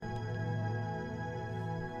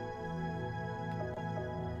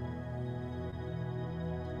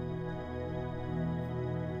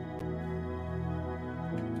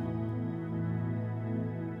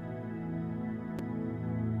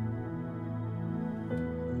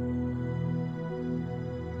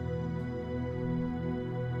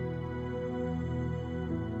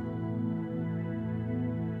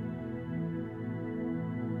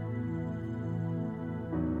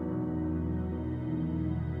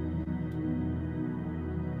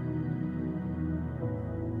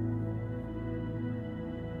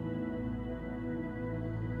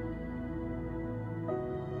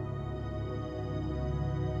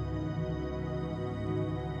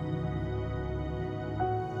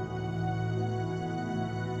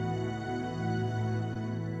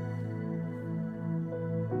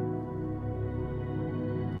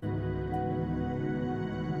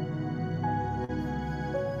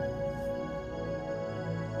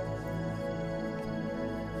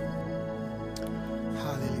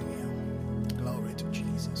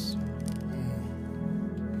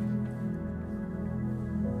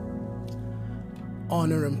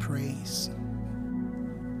honor and praise,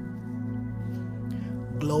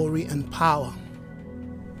 glory and power,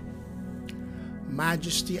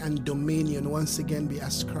 majesty and dominion once again be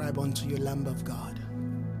ascribed unto you, Lamb of God.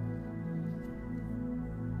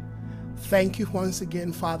 Thank you once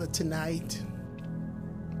again, Father, tonight.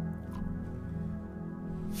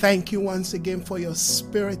 Thank you once again for your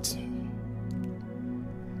Spirit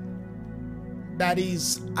that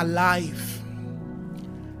is alive,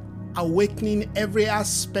 awakening every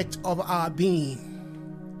aspect of our being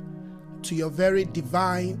to your very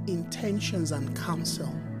divine intentions and counsel.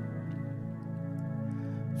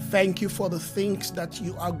 Thank you for the things that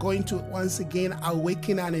you are going to once again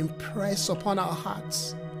awaken and impress upon our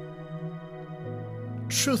hearts.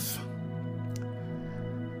 Truth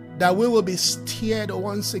that we will be steered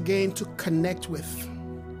once again to connect with.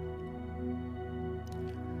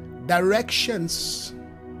 Directions,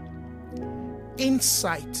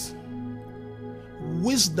 insight,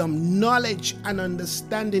 wisdom, knowledge, and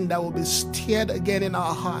understanding that will be steered again in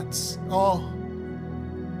our hearts. Oh,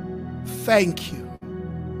 thank you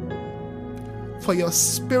for your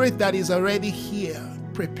Spirit that is already here,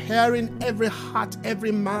 preparing every heart,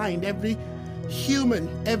 every mind, every human,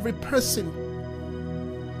 every person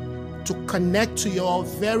to connect to your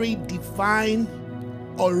very divine,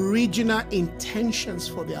 original intentions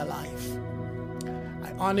for their life.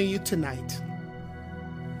 I honor you tonight.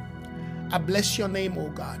 I bless your name, oh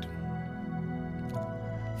God.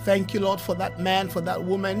 Thank you, Lord, for that man, for that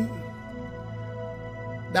woman,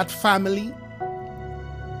 that family,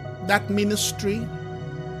 that ministry,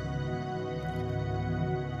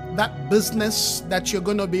 that business that you're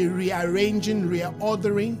going to be rearranging,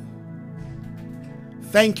 reordering.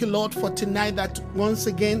 Thank you, Lord, for tonight that once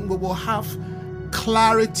again we will have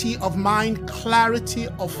clarity of mind, clarity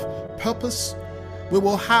of purpose. We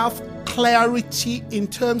will have clarity in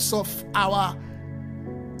terms of our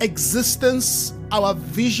existence. Our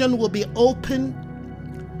vision will be open.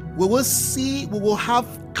 We will see, we will have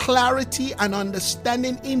clarity and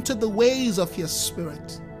understanding into the ways of your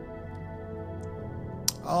Spirit.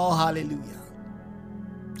 Oh, hallelujah.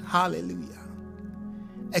 Hallelujah.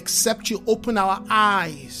 Except you open our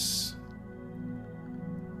eyes,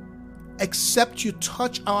 except you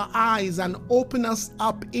touch our eyes and open us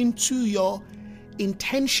up into your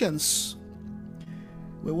intentions,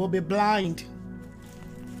 we will be blind.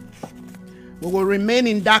 We will remain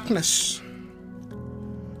in darkness.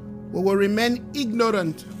 We will remain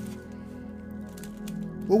ignorant.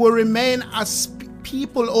 We will remain as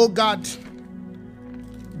people, oh God,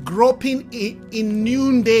 groping in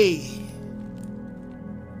noonday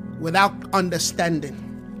without understanding.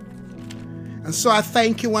 And so I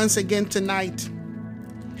thank you once again tonight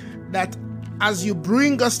that as you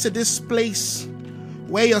bring us to this place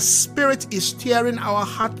where your Spirit is steering our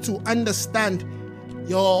heart to understand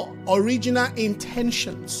your original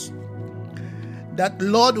intentions, that,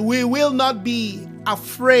 Lord, we will not be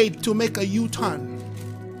afraid to make a U-turn.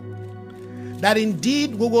 That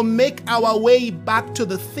indeed we will make our way back to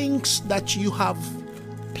the things that you have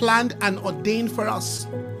planned and ordained for us.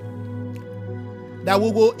 That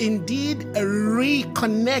we will indeed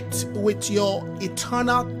reconnect with your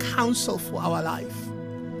eternal counsel for our life.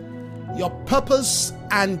 Your purpose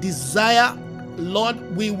and desire, Lord,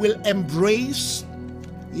 we will embrace.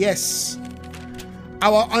 Yes.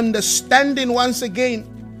 Our understanding once again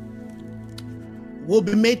will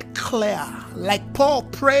be made clear, like Paul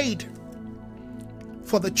prayed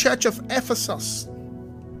for the church of Ephesus.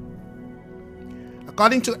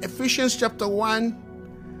 According to Ephesians chapter 1,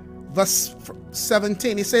 verse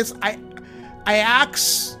 17, he says, I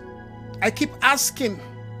keep asking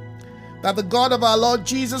that the God of our Lord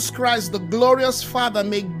Jesus Christ, the glorious Father,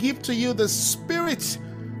 may give to you the spirit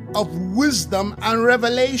of wisdom and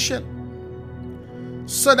revelation,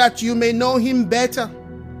 so that you may know him better.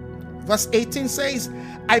 Verse 18 says,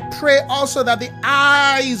 I pray also that the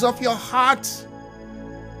eyes of your heart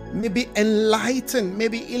may be enlightened, may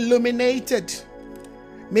be illuminated,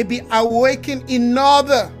 may be awakened in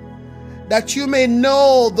order that you may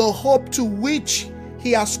know the hope to which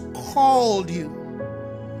he has called you,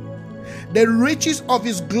 the riches of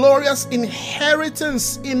his glorious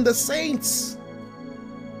inheritance in the saints.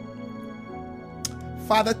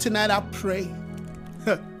 Father, tonight I pray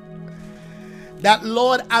that,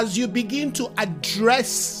 Lord, as you begin to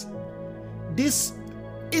address these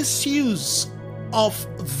issues of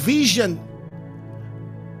vision,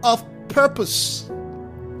 of purpose,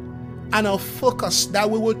 and of focus, that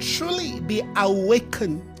we will truly be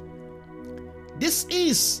awakened. This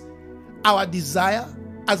is our desire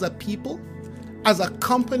as a people, as a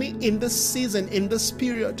company in this season, in this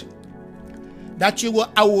period, that you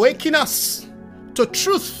will awaken us to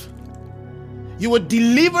truth. You will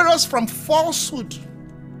deliver us from falsehood,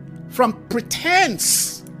 from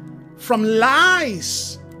pretense, from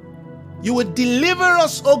lies. You will deliver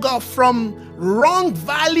us, oh God, from wrong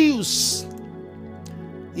values.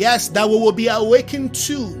 Yes, that we will be awakened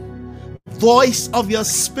to voice of your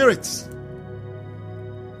Spirit.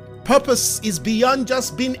 Purpose is beyond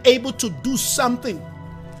just being able to do something.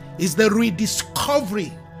 It's the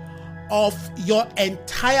rediscovery of your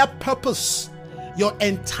entire purpose, your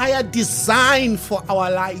entire design for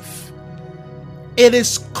our life. It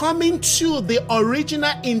is coming to the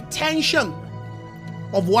original intention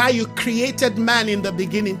of why you created man in the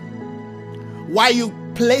beginning, why you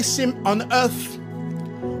placed him on earth,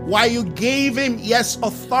 why you gave him, yes,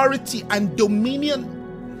 authority and dominion.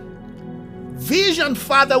 Vision,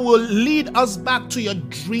 Father, will lead us back to your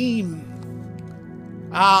dream.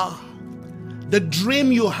 The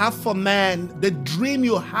dream you have for man, the dream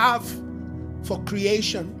you have for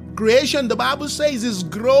creation. Creation, the Bible says, is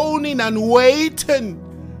groaning and waiting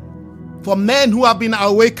for men who have been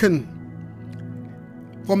awakened.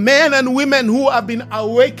 For men and women who have been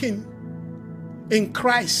awakened in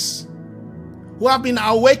Christ, who have been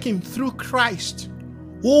awakened through Christ,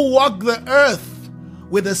 who walk the earth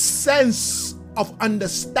with a sense of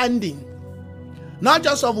understanding, not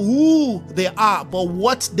just of who they are, but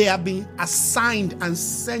what they have been assigned and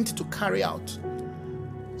sent to carry out.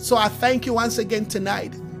 So I thank you once again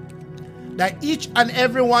tonight that each and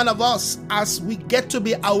every one of us, as we get to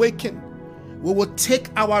be awakened, we will take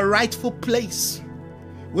our rightful place.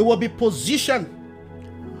 We will be positioned.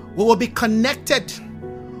 We will be connected.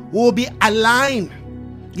 We will be aligned.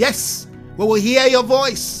 Yes, we will hear your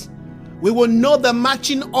voice. We will know the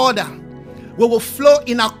marching order. We will flow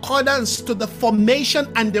in accordance to the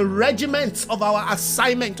formation and the regiments of our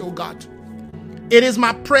assignment, oh God. It is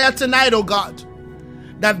my prayer tonight, oh God,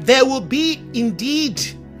 that there will be indeed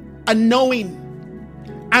a knowing,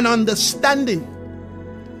 an understanding,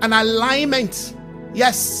 an alignment,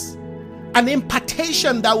 yes, an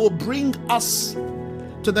impartation that will bring us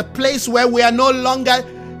to the place where we are no longer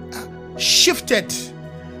shifted,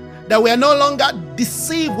 that we are no longer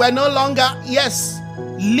deceived, we are no longer, yes,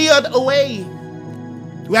 lured away.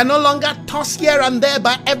 We are no longer tossed here and there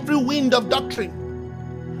by every wind of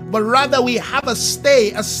doctrine, but rather we have a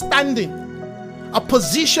stay, a standing, a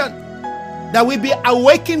position, that we be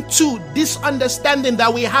awakened to this understanding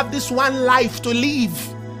that we have this one life to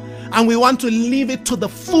live, and we want to live it to the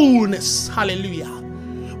fullness. Hallelujah.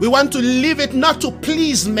 We want to live it not to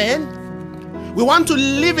please men. We want to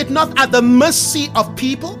live it not at the mercy of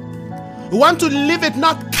people. We want to live it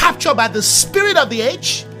not captured by the spirit of the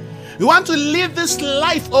age. We want to live this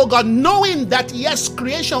life, oh God, knowing that yes,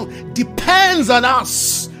 creation depends on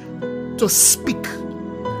us to speak.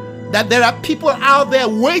 That there are people out there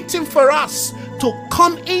waiting for us to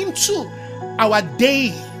come into our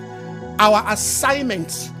day, our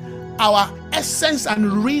assignment, our essence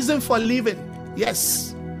and reason for living.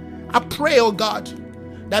 Yes, I pray, oh God,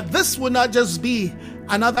 that this will not just be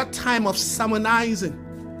another time of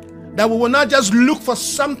sermonizing, that we will not just look for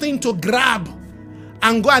something to grab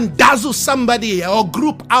and go and dazzle somebody or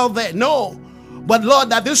group out there. No, but Lord,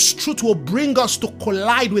 that this truth will bring us to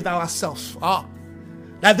collide with ourselves.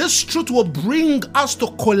 That this truth will bring us to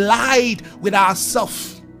collide with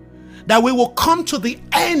ourselves. That we will come to the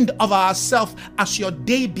end of ourselves as your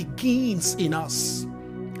day begins in us.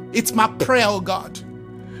 It's my prayer, oh God,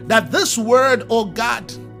 that this word, oh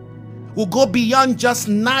God, will go beyond just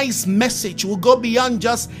nice message, will go beyond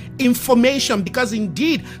just information, because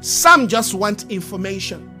indeed some just want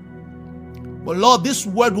information. But Lord, this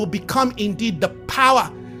word will become indeed the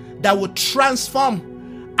power that will transform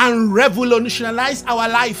and revolutionize our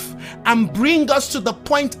life and bring us to the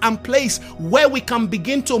point and place where we can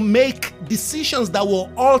begin to make decisions that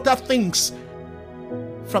will alter things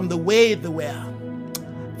from the way they were.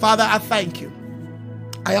 Father, I thank you.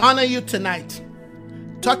 I honor you tonight.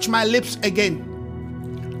 Touch my lips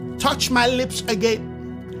again. Touch my lips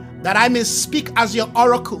again, that I may speak as your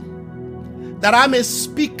oracle, that I may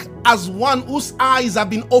speak as one whose eyes have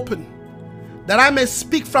been opened, that I may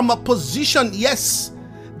speak from a position, yes,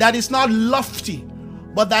 that is not lofty,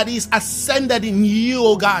 but that is ascended in you,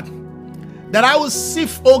 oh God. That I will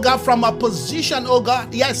sift, oh God, from a position, oh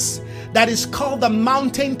God, yes, that is called the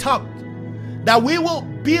mountaintop. That we will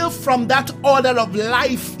build from that order of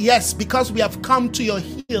life, yes, because we have come to your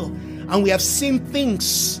hill and we have seen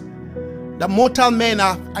things that mortal men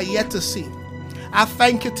are yet to see. I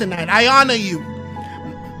thank you tonight. I honor you.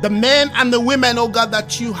 The men and the women, oh God,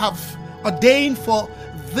 that you have ordained for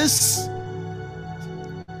this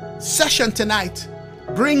session tonight,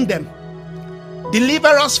 bring them. Deliver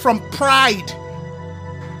us from pride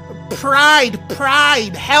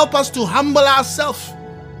pride. Help us to humble ourselves.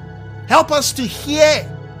 Help us to hear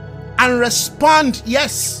and respond,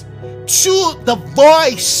 yes, to the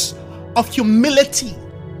voice of humility.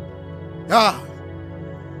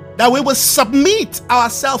 That we will submit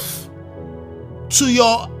ourselves to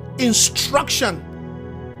your instruction,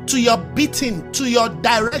 to your beating, to your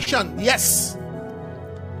direction. Yes.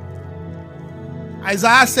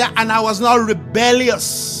 Isaiah said, and I was not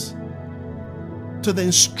rebellious to the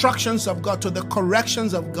instructions of God, to the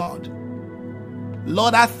corrections of God.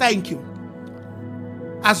 Lord, I thank you.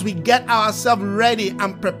 As we get ourselves ready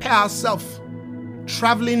and prepare ourselves,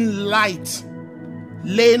 traveling light,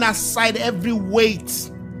 laying aside every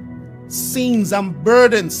weight, sins and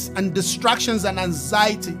burdens and distractions and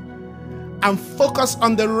anxiety, and focus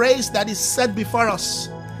on the race that is set before us,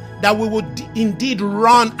 that we will indeed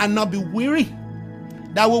run and not be weary,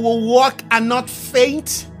 that we will walk and not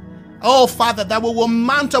faint. Oh, Father, that we will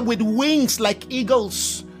mount up with wings like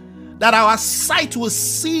eagles, that our sight will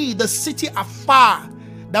see the city afar,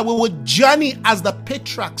 that we will journey as the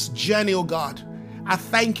patriarchs journey, oh God. I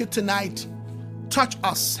thank you tonight. Touch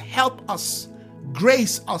us, help us,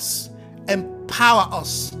 grace us, empower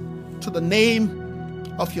us to the name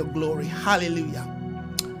of your glory. Hallelujah.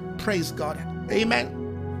 Praise God. Amen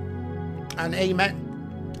and amen.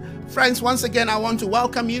 Friends, once again, I want to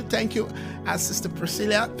welcome you. Thank you, Sister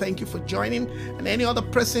Priscilla. Thank you for joining. And any other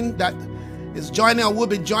person that is joining or will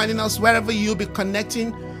be joining us, wherever you'll be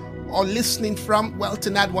connecting or listening from, well,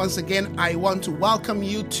 tonight, once again, I want to welcome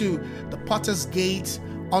you to the Potter's Gate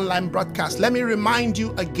online broadcast. Let me remind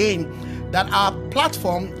you again that our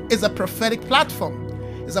platform is a prophetic platform.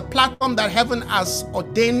 It's a platform that heaven has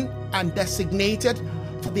ordained and designated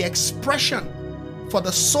for the expression, for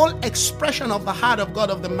the sole expression of the heart of God,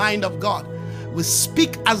 of the mind of God. We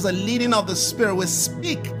speak as the leading of the Spirit. We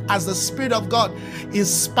speak as the Spirit of God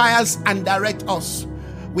inspires and directs us.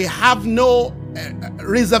 We have no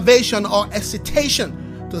reservation or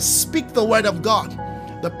hesitation to speak the word of God.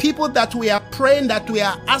 The people that we are praying, that we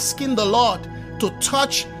are asking the Lord to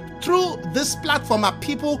touch through this platform are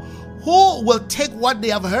people who will take what they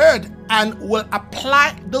have heard and will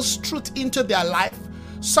apply this truth into their life,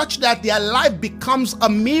 such that their life becomes a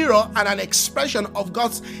mirror and an expression of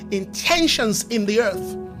God's intentions in the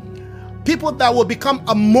earth. People that will become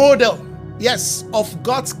a model, yes, of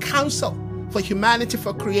God's counsel for humanity,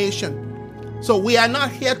 for creation. So we are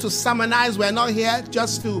not here to sermonize. We are not here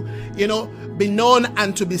just to, be known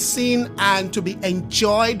and to be seen and to be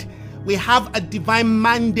enjoyed. We have a divine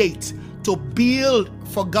mandate to build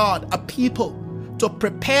for God a people, to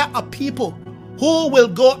prepare a people who will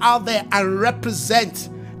go out there and represent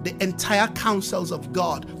the entire counsels of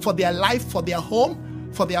God for their life, for their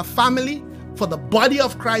home, for their family, for the body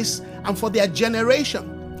of Christ, and for their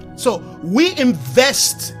generation. So we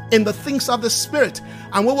invest in the things of the Spirit,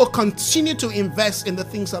 and we will continue to invest in the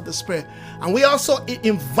things of the Spirit. And we also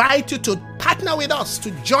invite you to partner with us,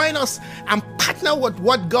 to join us and partner with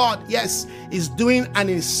what God, yes, is doing and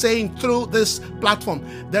is saying through this platform.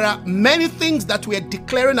 There are many things that we are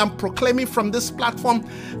declaring and proclaiming from this platform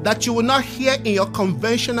that you will not hear in your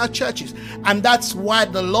conventional churches. And that's why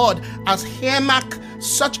the Lord has earmarked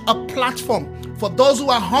such a platform for those who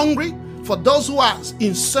are hungry, for those who are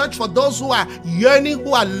in search, for those who are yearning,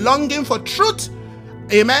 who are longing for truth.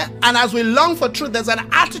 Amen. And as we long for truth, there's an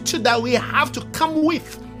attitude that we have to come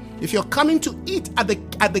with. If you're coming to eat at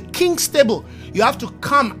the king's table, you have to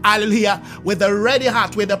come, hallelujah, with a ready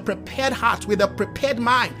heart, with a prepared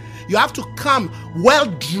mind. You have to come well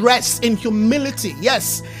dressed in humility,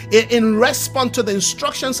 yes, in response to the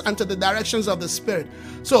instructions and to the directions of the Spirit.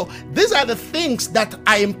 So these are the things that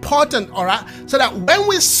are important, all right? So that when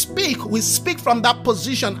we speak from that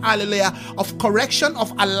position, hallelujah, of correction,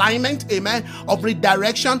 of alignment, amen, of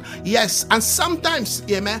redirection, yes, and sometimes,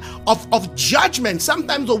 amen, of judgment.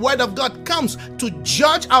 Sometimes the word of God comes to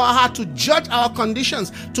judge our heart, to judge our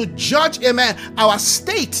conditions, to judge, amen, our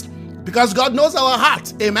state. Because God knows our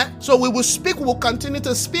heart, amen. So we will speak, we will continue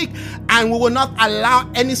to speak, and we will not allow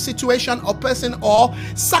any situation or person or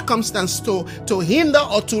circumstance to hinder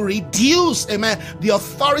or to reduce, amen, the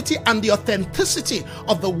authority and the authenticity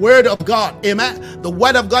of the word of God, amen. The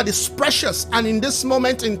word of God is precious, and in this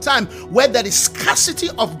moment in time where there is scarcity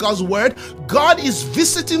of God's word, God is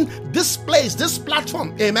visiting this place, this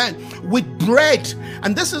platform, amen, with bread.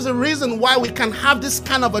 And this is the reason why we can have this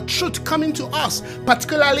kind of a truth coming to us,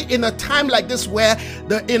 particularly in a time like this where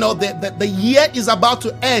the year is about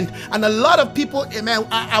to end, and a lot of people, amen,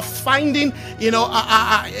 are finding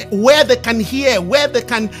where they can hear, where they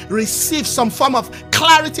can receive some form of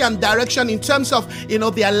clarity and direction in terms of,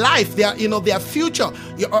 their life, their future.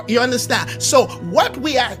 You understand? So what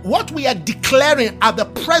we are declaring at the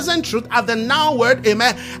present truth, at the now word,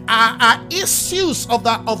 amen, are issues of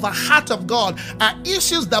the heart of God, are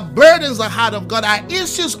issues that burdens the heart of God, are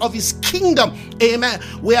issues of His kingdom, amen.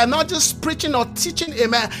 We are not just preaching or teaching,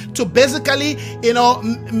 amen, to basically,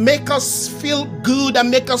 make us feel good and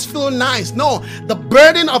make us feel nice. No, the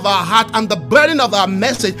burden of our heart and the burden of our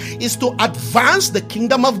message is to advance the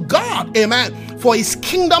kingdom of God, amen. For His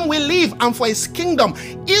kingdom we live, and for His kingdom,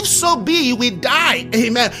 if so be, we die,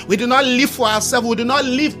 amen. We do not live for ourselves. We do not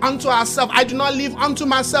live unto ourselves. I do not live unto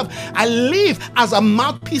myself. I live as a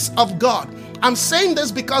mouthpiece of God. I'm saying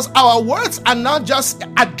this because our words are not just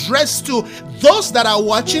addressed to those that are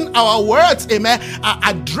watching. Our words, amen, are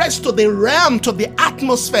addressed to the realm, to the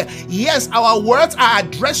atmosphere. Yes, our words are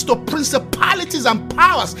addressed to principalities and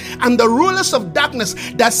powers and the rulers of darkness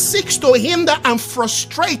that seeks to hinder and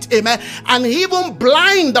frustrate, amen, and even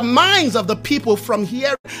blind the minds of the people from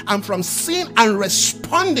hearing and from seeing and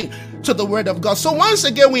responding to the word of God. So once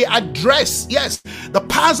again, we address, yes, the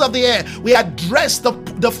powers of the air. We address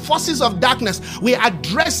the forces of darkness. We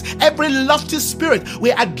address every lofty spirit.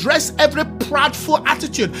 We address every prideful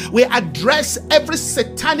attitude. We address every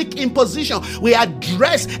satanic imposition. We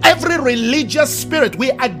address every religious spirit. We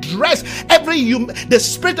address the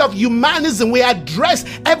spirit of humanism. We address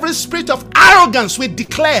every spirit of arrogance. We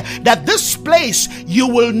declare that this place you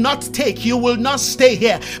will not take. You will not stay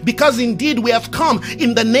here, because indeed we have come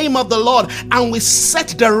in the name of the Lord, and we set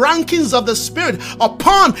the rankings of the Spirit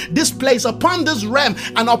upon this place, upon this realm,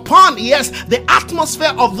 and upon, yes, the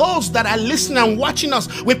atmosphere of those that are listening and watching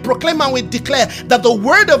us. We proclaim and we declare that the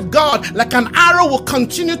word of God, like an arrow, will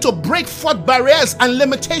continue to break forth barriers and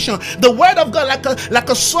limitation. The word of God, like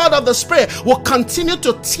a sword of the Spirit, will continue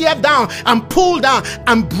to tear down and pull down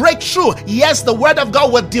and break through. Yes, the word of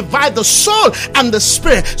God will divide the soul and the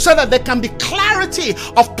spirit, so that there can be clarity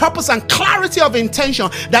of purpose and clarity of intention,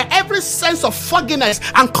 that every sense of fogginess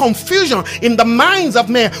and confusion in the minds of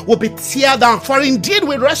men will be teared down. For indeed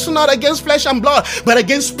we wrestle not against flesh and blood, but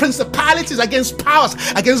against principalities, against powers,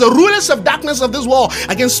 against the rulers of darkness of this world,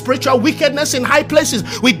 against spiritual wickedness in high places.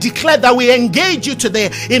 We declare that we engage you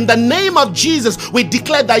today in the name of Jesus. We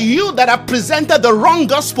declare that you that have presented the wrong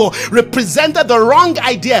gospel, represented the wrong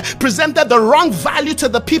idea, presented the wrong value to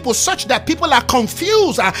the people, such that people are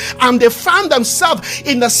confused and they found themselves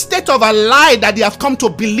in a state of a lie that they have come to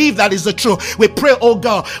believe that is the truth. We pray, oh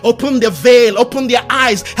God, open the veil, open their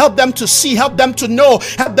eyes, help them to see, help them to know,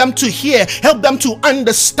 help them to hear, help them to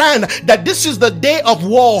understand that this is the day of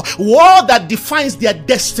war that defines their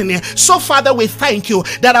destiny. So Father, we thank you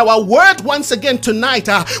that our word once again tonight,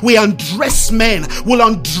 we undress men, will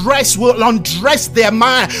undress their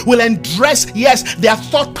mind, will undress, yes, their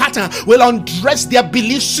thought pattern, will undress their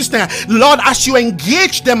belief system. Lord, as you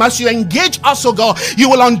engage them, as you engage us, oh God, you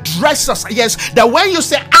will undress us. Yes, that when you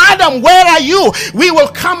say, Adam, where are you? We will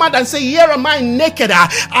come out and say, here am I, naked.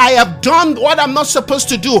 I have done what I'm not supposed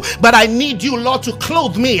to do, but I need you, Lord, to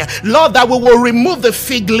clothe me. Lord, that we will remove the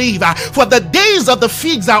fig leaf, for the days of the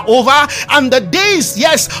figs are over, and the days,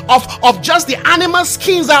 yes, of just the animal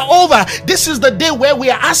skins are over. This is the day where we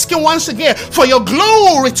are asking once again for your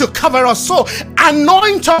glory to cover us. So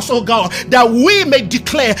anoint us, oh God, that we may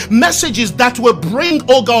declare messages that will bring,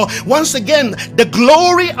 oh God, once again, the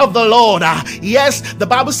glory of the Lord. Yes, the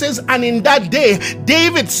Bible says, and in that day,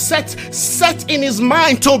 David set in his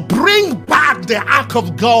mind to bring back the ark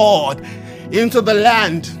of God into the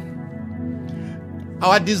land.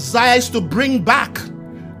 Our desire is to bring back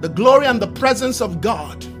the glory and the presence of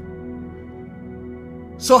God.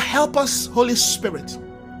 So help us, Holy Spirit,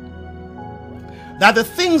 that the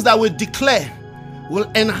things that we declare will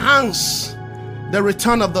enhance the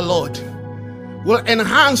return of the Lord, will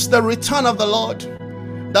enhance the return of the Lord.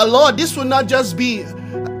 The Lord, this will not just be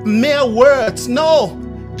mere words. No,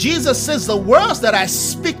 Jesus says the words that I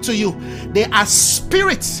speak to you, they are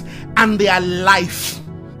spirit and they are life.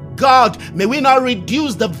 God, may we not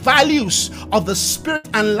reduce the values of the spirit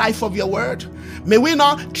and life of your word. May we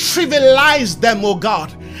not trivialize them, oh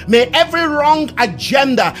God. May every wrong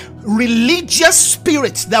agenda, religious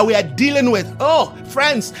spirits that we are dealing with. Oh,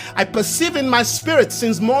 friends, I perceive in my spirit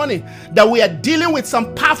since morning that we are dealing with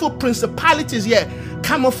some powerful principalities here,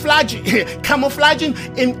 camouflaging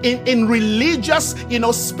in religious,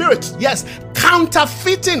 spirits. Yes,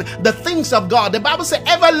 counterfeiting the things of God. The Bible says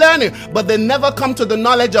ever learning, but they never come to the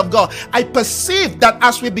knowledge of God. I perceive that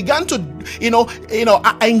as we began to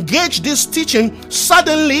engage this teaching,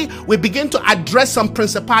 suddenly we begin to address some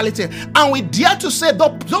principality, and we dare to say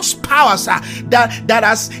those powers that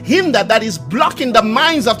has hindered, that is blocking the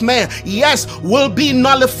minds of men, yes, will be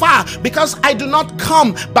nullified, because I do not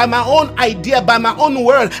come by my own idea, by my own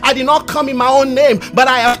word. I did not come in my own name, but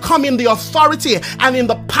I have come in the authority and in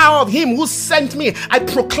the power of him who sent me. I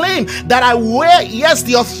proclaim that I wear, yes,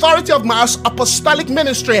 the authority of my apostolic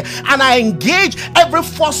ministry, and I engage every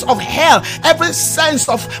force of hell, every sense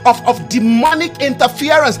of demonic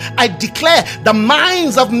interference. I declare the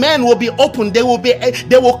minds of men will be open. They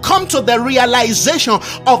will come to the realization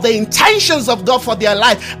of the intentions of God for their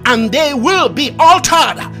life, and they will be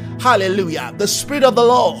altered. Hallelujah. The Spirit of the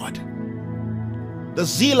Lord, the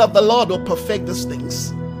zeal of the Lord will perfect these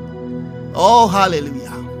things. Oh, hallelujah.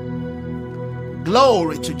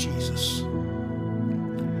 Glory to Jesus.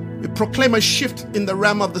 We proclaim a shift in the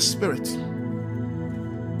realm of the Spirit.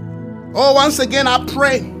 Oh, once again, I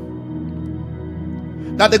pray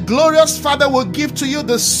that the glorious Father will give to you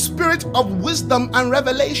the spirit of wisdom and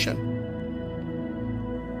revelation.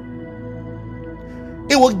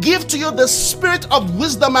 It will give to you the spirit of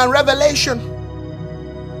wisdom and revelation,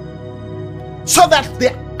 so that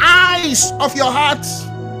the eyes of your heart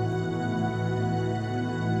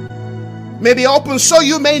may be open, so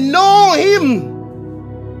you may know him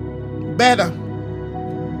better.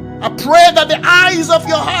 I pray that the eyes of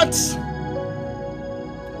your heart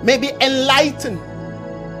may be enlightened.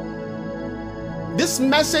 This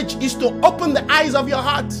message is to open the eyes of your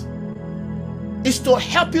heart. It's to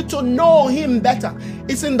help you to know him better.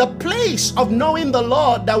 It's in the place of knowing the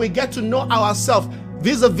Lord that we get to know ourselves,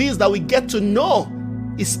 vis-a-vis that we get to know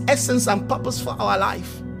his essence and purpose for our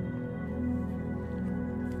life.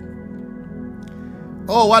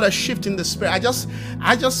 Oh, what a shift in the spirit.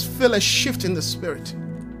 I just feel a shift in the spirit.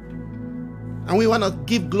 And we want to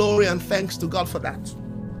give glory and thanks to God for that.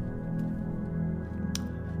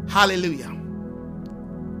 Hallelujah.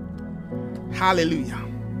 Hallelujah.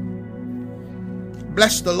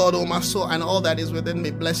 Bless the Lord, O my soul, and all that is within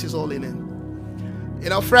me. Bless his holy name. You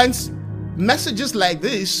know, friends, messages like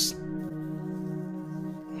this,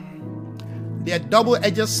 they are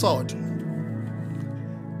double-edged sword.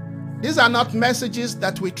 These are not messages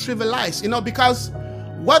that we trivialize, because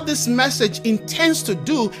what this message intends to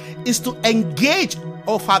do is to engage,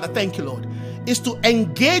 oh Father, thank you, Lord, is to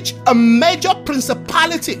engage a major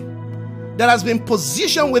principality that has been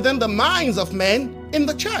positioned within the minds of men in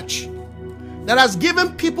the church, that has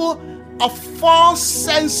given people a false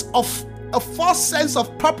sense of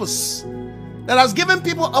purpose, that has given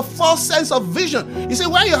people a false sense of vision. You see,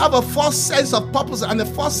 when you have a false sense of purpose and a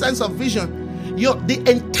false sense of vision, the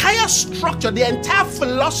entire structure, the entire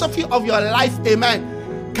philosophy of your life,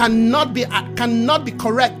 amen, cannot be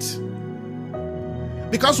correct.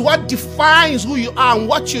 Because what defines who you are and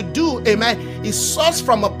what you do, amen, is sourced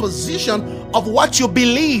from a position of what you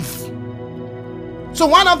believe. So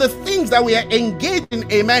one of the things that we are engaged in,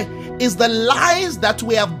 amen, is the lies that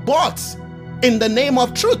we have bought in the name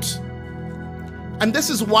of truth. And this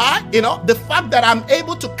is why, the fact that I'm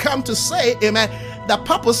able to come to say, amen, that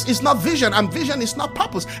purpose is not vision and vision is not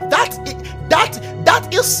purpose, that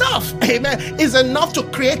itself, amen, is enough to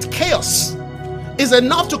create chaos, is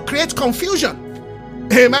enough to create confusion,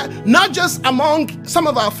 amen, not just among some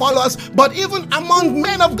of our followers, but even among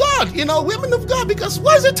men of God, women of God, because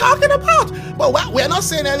what is it talking about? But we're not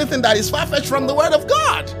saying anything that is far-fetched from the word of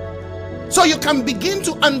God. So you can begin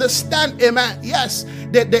to understand, amen, yes,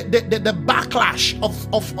 the backlash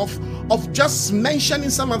of just mentioning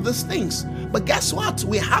some of these things. But guess what?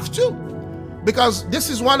 We have to. Because this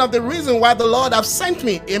is one of the reasons why the Lord has sent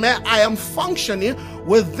me, amen. I am functioning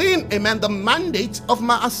within, amen, the mandate of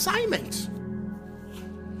my assignment.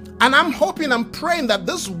 And I'm hoping and praying that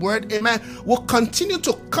this word, amen, will continue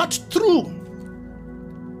to cut through.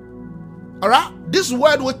 All right? This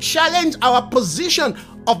word will challenge our position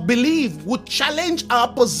of belief, would challenge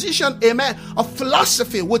our position, amen, of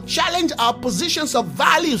philosophy, would challenge our positions of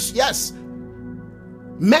values. Yes,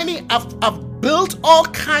 many have built all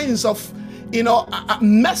kinds of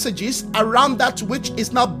messages around that which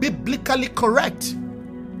is not biblically correct.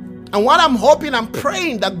 And what I'm hoping and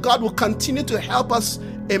praying that God will continue to help us,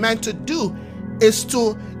 amen, to do is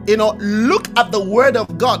to look at the word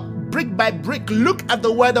of God brick by brick. Look at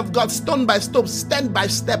the word of God stone by stone, step by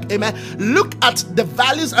step, amen. Look at the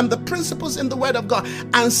values and the principles in the word of God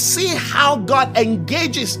and see how God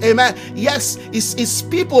engages, amen, yes, his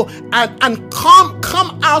people, and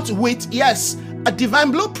come out with, yes, a divine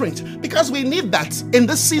blueprint, because we need that in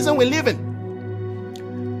this season we live in.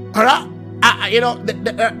 All right?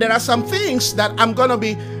 There are some things that I'm going to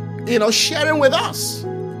be, sharing with us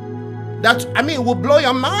that, will blow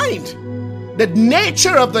your mind. The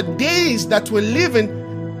nature of the days that we live in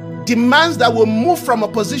demands that we move from a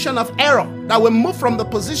position of error, that we move from the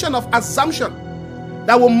position of assumption,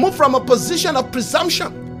 that we move from a position of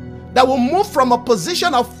presumption, that we move from a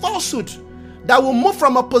position of falsehood, that will move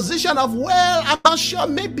from a position of, well, I'm not sure,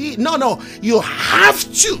 maybe. No. You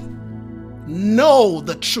have to know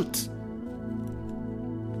the truth.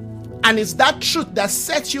 And it's that truth that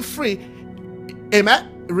sets you free,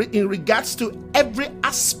 amen, in regards to every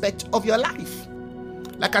aspect of your life.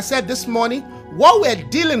 Like I said this morning, what we're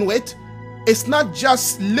dealing with is not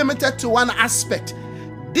just limited to one aspect.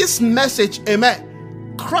 This message,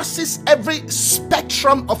 amen, crosses every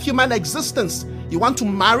spectrum of human existence. You want to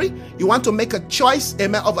marry, you want to make a choice,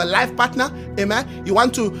 amen, of a life partner, amen. You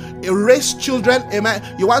want to raise children, amen.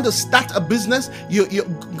 You want to start a business,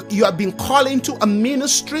 you have been called into a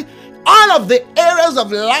ministry. All of the areas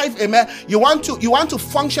of life, amen. You want to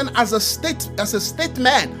function as a state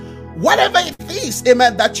man. Whatever it is,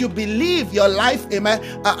 amen, that you believe your life, amen,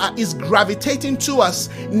 is gravitating to us,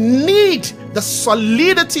 need the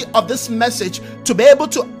solidity of this message to be able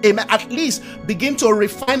to, amen, at least begin to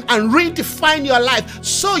refine and redefine your life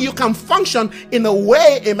so you can function in a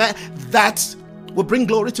way, amen, that will bring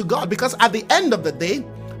glory to God. Because at the end of the day,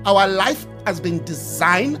 our life has been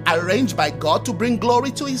designed, arranged by God to bring glory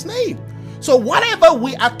to His name. So whatever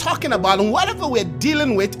we are talking about and whatever we're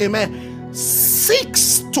dealing with, amen,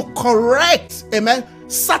 seeks to correct, amen,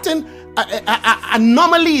 certain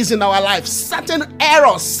anomalies in our life, certain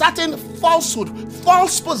errors, certain falsehood,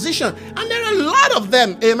 false position. And there are a lot of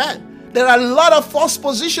them, amen. There are a lot of false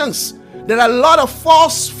positions. There are a lot of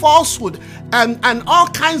falsehood and all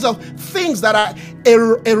kinds of things that are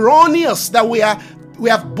erroneous that we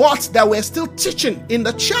have bought, that we're still teaching in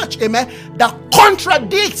the church, amen, that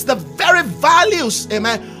contradicts the very values,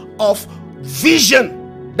 amen, of vision,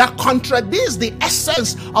 that contradicts the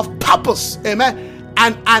essence of purpose, amen,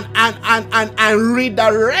 and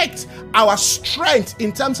redirect our strength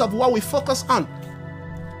in terms of what we focus on.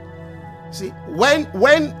 See, when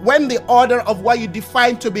the order of what you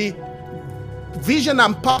define to be vision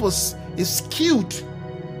and purpose is skewed,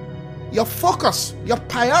 your focus, your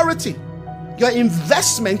priority, your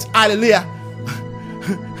investment, hallelujah,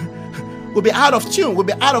 will be out of tune, will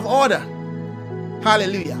be out of order.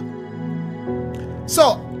 Hallelujah.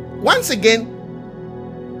 So, once again,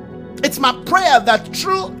 it's my prayer that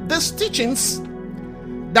through these teachings,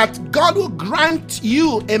 that God will grant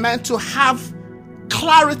you, amen, to have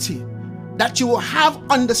clarity, that you will have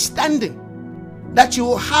understanding, that you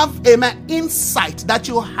will have, amen, insight, that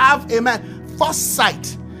you will have, amen,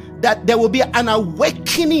 foresight, that there will be an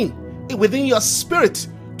awakening within your spirit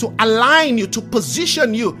to align you, to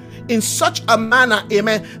position you in such a manner,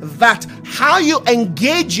 amen, that how you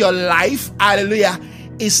engage your life, hallelujah,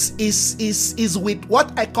 is with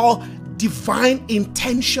what I call divine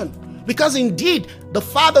intention. Because indeed, the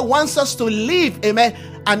Father wants us to live, amen,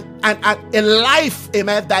 and a life,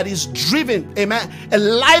 amen, that is driven, amen, a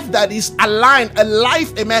life that is aligned, a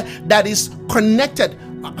life, amen, that is connected.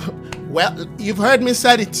 Well, you've heard me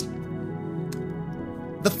say it.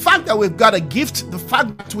 The fact that we've got a gift, the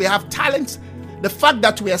fact that we have talents, the fact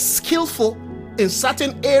that we are skillful in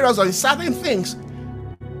certain areas or in certain things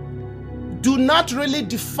do not really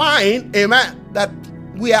define, amen, that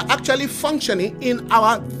we are actually functioning in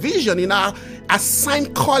our vision, in our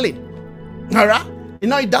assigned calling. All right?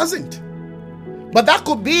 It doesn't. But that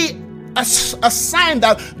could be a sign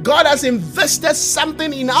that God has invested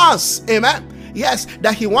something in us, amen. Yes,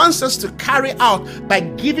 that He wants us to carry out by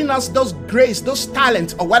giving us those grace, those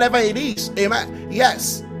talents, or whatever it is, amen.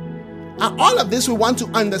 Yes. And all of this we want to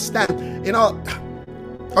understand.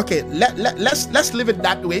 Okay, let's leave it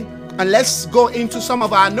that way, and let's go into some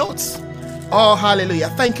of our notes. Oh, hallelujah.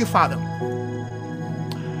 Thank you, Father.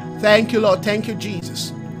 Thank you, Lord. Thank you,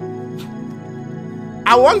 Jesus.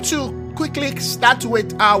 I want to quickly start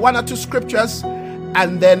with one or two scriptures,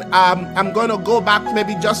 and then I'm going to go back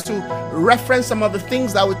maybe just to reference some of the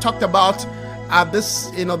things that we talked about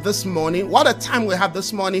this morning. What a time we have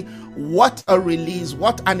this morning. What a release.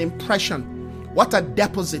 What an impression. What a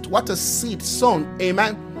deposit. What a seed sown.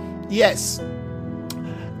 Amen. Yes.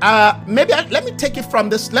 Let me take it from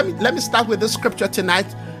this. Let me start with this scripture tonight.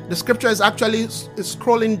 The scripture is actually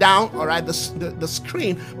scrolling down, all right, the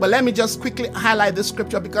screen. But let me just quickly highlight this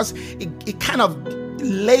scripture because it kind of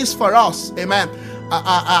lays for us, amen,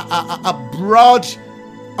 a broad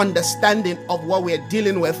understanding of what we're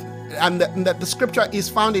dealing with. And the scripture is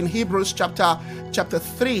found in Hebrews chapter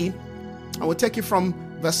 3. I will take it from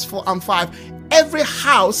verse 4 and 5. Every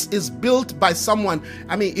house is built by someone.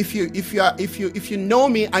 I mean, if you know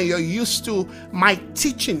me and you're used to my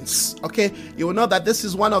teachings, okay, you will know that this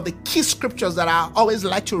is one of the key scriptures that I always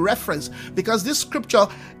like to reference, because this scripture,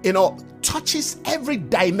 touches every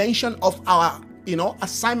dimension of our,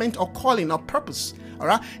 assignment or calling or purpose. All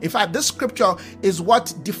right. In fact, this scripture is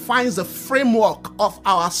what defines the framework of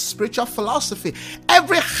our spiritual philosophy.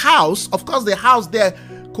 Every house, of course, the house there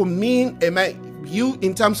could mean, amen, you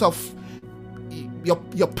in terms of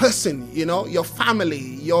your person, your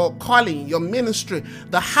family, your calling, your ministry.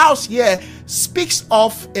 The house here speaks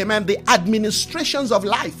of, amen, the administrations of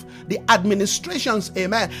life, the administrations,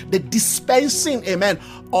 amen, the dispensing, amen,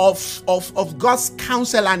 of God's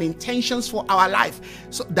counsel and intentions for our life.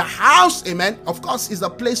 So the house, amen, of course, is a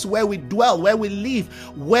place where we dwell, where we live,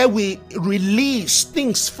 where we release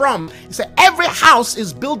things from. He said every house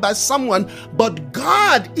is built by someone, but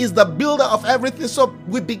God is the builder of everything. So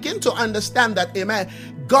we begin to understand that, amen,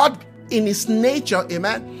 God in his nature,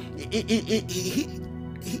 amen, he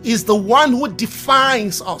is the one who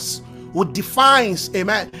defines us, who defines,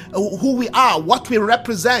 amen, who we are, what we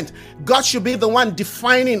represent. God should be the one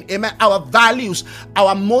defining, amen, our values,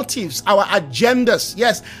 our motives, our agendas.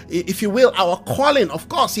 Yes, if you will, our calling. Of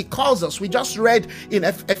course, he calls us. We just read in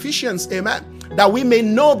Ephesians, amen, that we may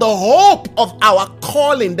know the hope of our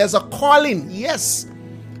calling. There's a calling, yes,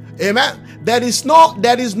 amen. There is no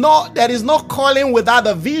calling without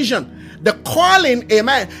a vision. The calling,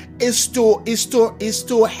 amen, is to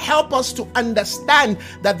help us to understand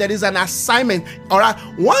that there is an assignment. All right.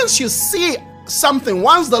 Once you see something,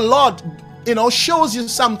 once the Lord, shows you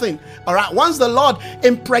something, all right, once the Lord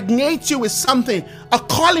impregnates you with something, a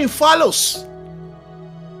calling follows.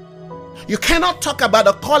 You cannot talk about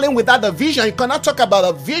a calling without a vision. You cannot talk about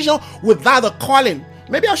a vision without a calling.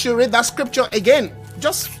 Maybe I should read that scripture again.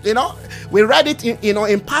 Just, we read it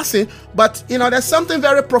in passing, but there's something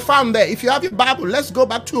very profound there. If you have your Bible, let's go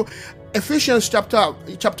back to Ephesians chapter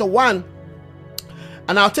 1,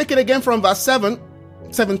 and I'll take it again from verse 17,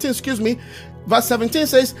 Verse 17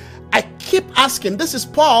 says, I keep asking. This is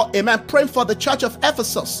Paul, amen, praying for the church of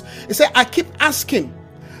Ephesus. He said, I keep asking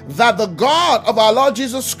that the God of our Lord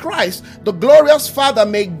Jesus Christ, the glorious Father,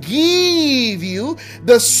 may give you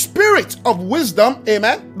the spirit of wisdom,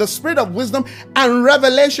 amen, the spirit of wisdom and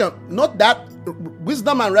revelation. Note that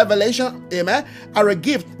wisdom and revelation, amen, are a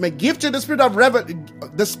gift. May give to the spirit of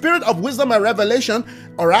wisdom and revelation,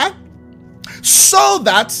 all right, so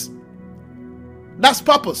that's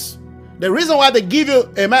purpose. The reason why they give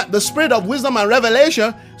you, amen, the spirit of wisdom and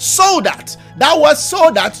revelation, so that word "so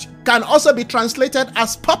that" can also be translated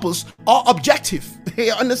as purpose or objective.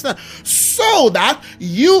 You understand? So that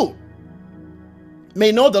you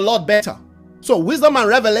may know the Lord better. So wisdom and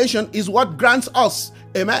revelation is what grants us,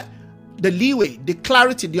 amen, the leeway, the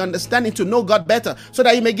clarity, the understanding to know God better, so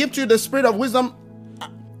that He may give to you the spirit of wisdom.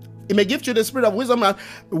 He may give to you the spirit of wisdom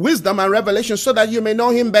and revelation, so that you may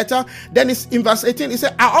know Him better. Then it's in verse 18. He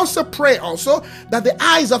said, I also pray also that the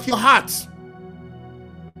eyes of your hearts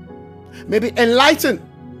may be enlightened,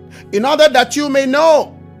 in order that you may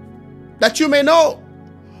know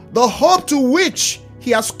the hope to which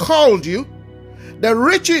He has called you, the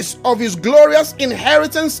riches of His glorious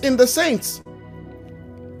inheritance in the saints,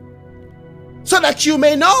 so that you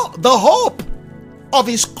may know the hope of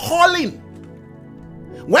His calling.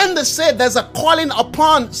 When they say there's a calling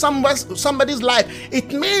upon somebody's life,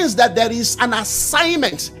 it means that there is an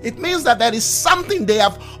assignment. It means that there is something they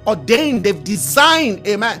have ordained, they've designed,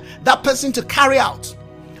 amen, that person to carry out.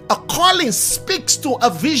 A calling speaks to a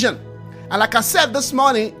vision. And like I said this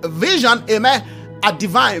morning, vision, amen, are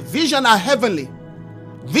divine. Vision are heavenly.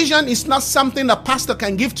 Vision is not something a pastor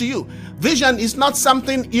can give to you. Vision is not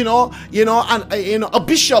something, a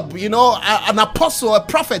bishop, an apostle, a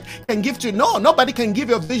prophet can give to you. No, nobody can give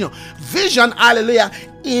you a vision. Vision, hallelujah,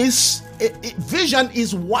 vision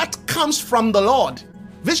is what comes from the Lord.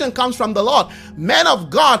 Vision comes from the Lord. Men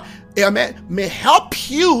of God, amen, may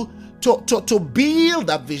help you to build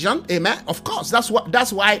that vision, amen. Of course, that's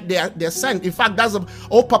why they're sent. In fact, that's the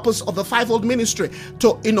whole purpose of the fivefold ministry,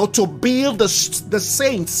 to build the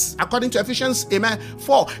saints, according to Ephesians, amen,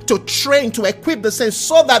 4, to train, to equip the saints,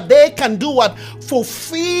 so that they can do what?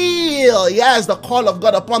 Fulfill, yes, the call of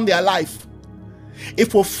God upon their life.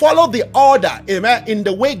 if we follow the order, amen, in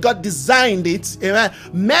the way God designed it, amen,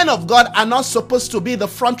 men of God are not supposed to be the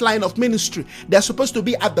front line of ministry. They're supposed to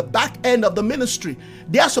be at the back end of the ministry.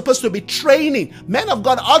 They are supposed to be training. Men of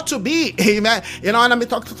God ought to be, amen, you know, and I'm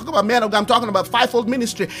talking about men of God, I'm talking about fivefold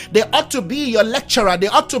ministry. They ought to be your lecturer. They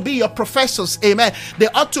ought to be your professors, amen. They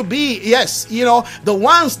ought to be, yes, you know, the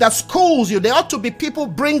ones that schools you. They ought to be people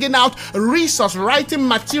bringing out resource, writing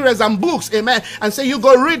materials and books, amen, and say, you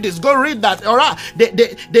go read this, go read that. All right,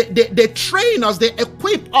 they train us, they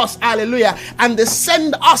equip us, hallelujah, and they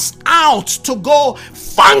send us out to go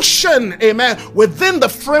function, amen, within the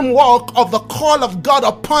framework of the call of God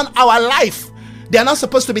upon our life. They're not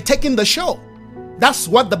supposed to be taking the show. That's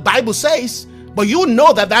what the Bible says, but you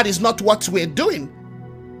know that that is not what we're doing.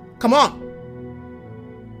 Come on.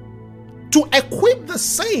 To equip the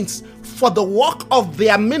saints for the work of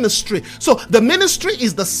their ministry. So the ministry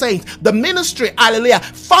is the saint. The ministry, hallelujah,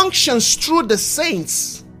 functions through the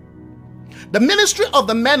saints. The ministry of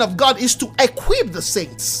the men of God is to equip the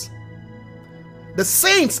saints. The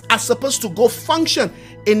saints are supposed to go function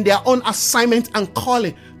in their own assignment and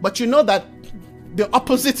calling. But you know that the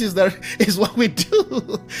opposite is what we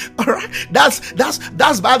do. All right.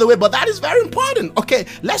 That's by the way, but that is very important. Okay,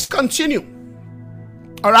 let's continue.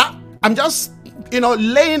 All right. I'm just, you know,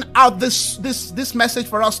 laying out this message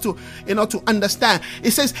for us to, you know, to understand.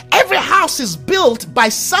 It says every house is built by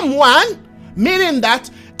someone, meaning that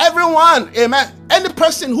everyone, amen, any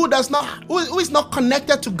person who does not, who is not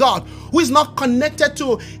connected to God, who is not connected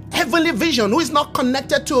to heavenly vision, who is not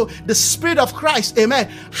connected to the Spirit of Christ, amen,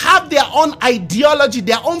 have their own ideology,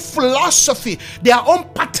 their own philosophy, their own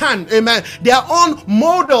pattern, amen, their own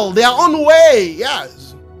model, their own way.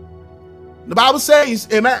 Yes. The Bible says,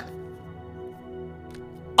 amen,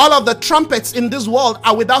 all of the trumpets in this world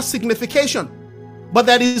are without signification, but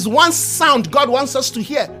there is one sound God wants us to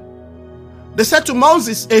hear. They said to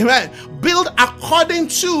Moses, amen, build according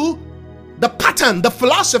to the pattern, the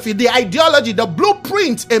philosophy, the ideology, the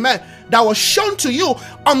blueprint, amen, that was shown to you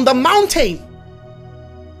on the mountain.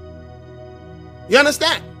 You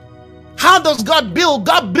understand? How does God build?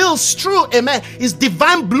 God builds through, amen, his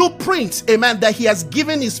divine blueprint, amen, that he has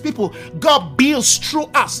given his people. God builds through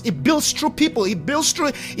us. He builds through people. He builds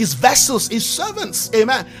through his vessels, his servants,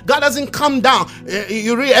 amen. God doesn't come down.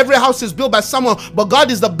 You read, every house is built by someone, but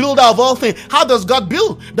God is the builder of all things. How does God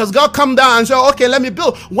build? Does God come down and say, okay, let me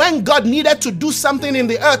build? When God needed to do something in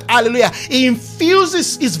the earth, hallelujah, he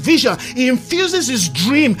infuses his vision, he infuses his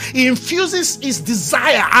dream, he infuses his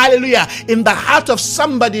desire, hallelujah, in the heart of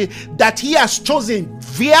somebody that he has chosen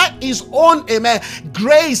via his own, amen,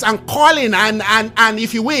 grace and calling and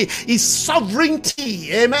if you will, his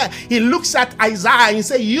sovereignty, amen. He looks at Isaiah and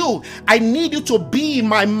say, I need you to be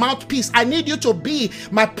my mouthpiece. I need you to be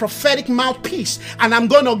my prophetic mouthpiece, and I'm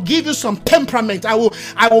going to give you some temperament. I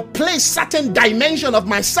will place certain dimension of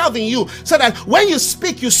myself in you, so that when you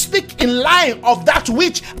speak in line of that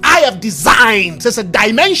which I have designed. There's a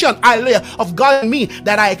dimension, hallelujah, of God in me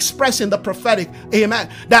that I express in the prophetic, amen.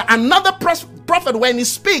 That another prophet, when he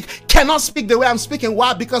speak, cannot speak the way I'm speaking.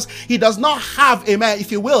 Why? Because he does not have, amen,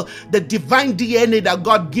 if you will, the divine DNA that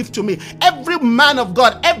God gives to me. Every man of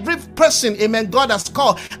God, every person, amen, God has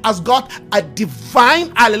called, has got a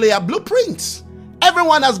divine, hallelujah, blueprint.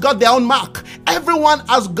 Everyone has got their own mark. Everyone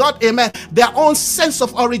has got, amen, their own sense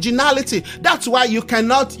of originality. That's why you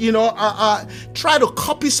cannot, you know, try to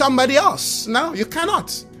copy somebody else. No, you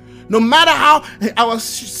cannot. No matter how, I was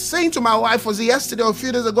saying to my wife, was it yesterday or a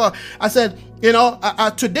few days ago, I said, you know,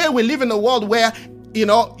 today we live in a world where, you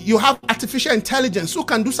know, you have artificial intelligence who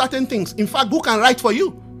can do certain things. In fact, who can write for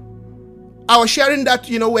you? I was sharing that,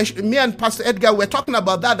 you know, where me and Pastor Edgar were talking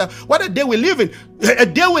about that what a day we live in. A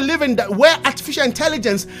day we live in that where artificial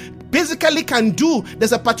intelligence basically can do,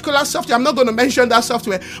 there's a particular software, I'm not going to mention that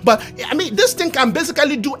software, but I mean, this thing can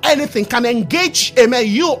basically do anything, can engage, amen,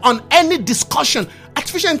 you on any discussion.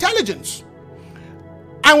 Artificial intelligence.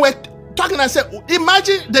 And we're talking, I said,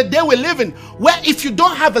 imagine the day we live in where if you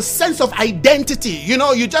don't have a sense of identity, you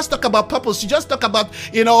know, you just talk about purpose, you just talk about,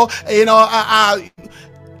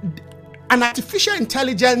 an artificial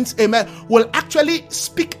intelligence, amen, will actually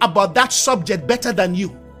speak about that subject better than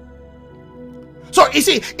you. So you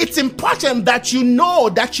see, it's important that you know,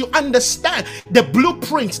 that you understand the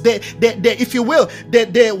blueprint, the if you will,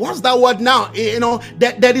 the what's that word now? You know,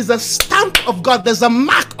 there is a stamp of God, there's a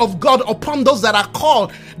mark of God upon those that are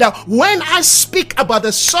called. That when I speak about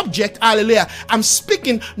the subject, hallelujah, I'm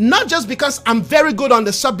speaking not just because I'm very good on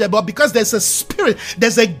the subject, but because there's a spirit,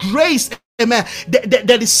 there's a grace. Amen.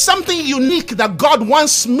 There is something unique that God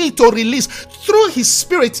wants me to release through his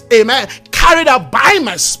spirit, amen, carried out by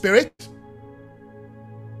my spirit.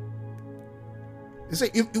 You see,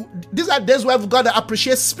 these are days where we've got to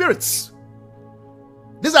appreciate spirits.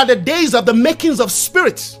 These are the days of the makings of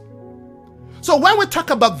spirits. So when we talk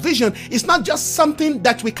about vision, it's not just something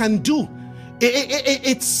that we can do.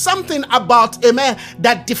 It's something about, amen,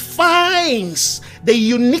 that defines the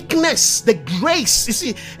uniqueness, the grace. You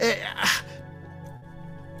see,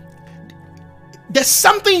 there's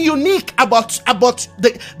something unique about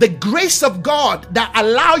the grace of God that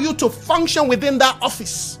allow you to function within that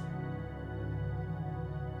office.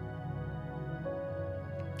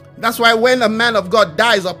 That's why when a man of God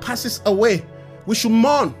dies or passes away, we should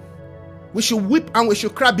mourn, we should weep, and we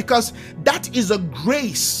should cry, because that is a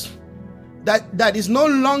grace that is no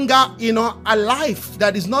longer, alive,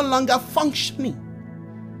 that is no longer functioning.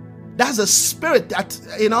 That's a spirit that,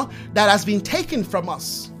 that has been taken from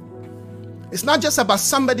us. It's not just about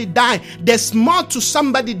somebody dying. There's more to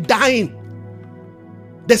somebody dying.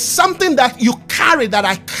 There's something that you carry that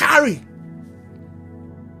I carry.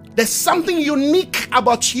 There's something unique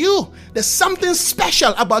about you. There's something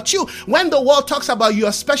special about you. When the world talks about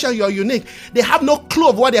you're special, you're unique, they have no clue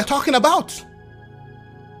of what they're talking about.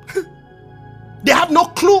 They have no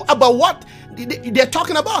clue about what they're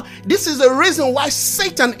talking about. This is the reason why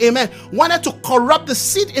Satan, amen, wanted to corrupt the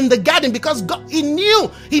seed in the garden, because God, he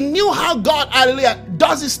knew how God, hallelujah,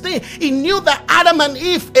 does his thing. He knew that Adam and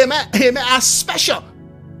Eve, amen, are special.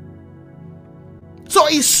 So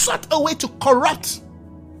he sought a way to corrupt.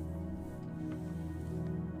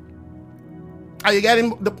 Are you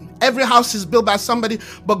getting? Every house is built by somebody,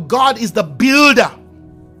 but God is the builder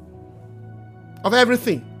of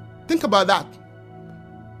everything. Think about that.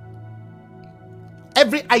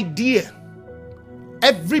 Every idea,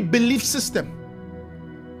 every belief system,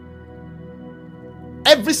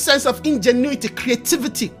 every sense of ingenuity,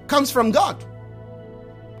 creativity comes from God.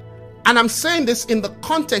 And I'm saying this in the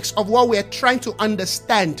context of what we're trying to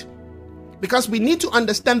understand, because we need to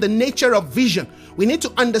understand the nature of vision. We need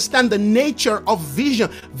to understand the nature of vision.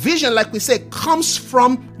 Vision, like we say, comes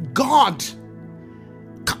from God.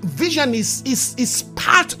 Vision is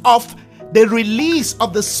part of the release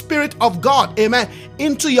of the Spirit of God, amen,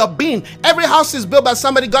 into your being. Every house is built by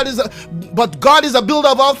somebody. But God is a builder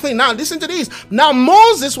of all things. Now, listen to this. Now,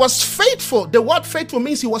 Moses was faithful. The word faithful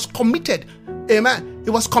means he was committed, amen. He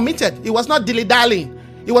was committed. He was not dilly-dallying.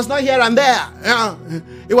 He was not here and there.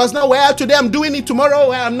 He was not, well, today I'm doing it, tomorrow,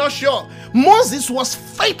 well, I'm not sure. Moses was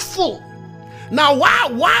faithful. Now, why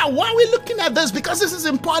are we looking at this? Because this is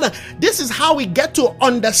important. This is how we get to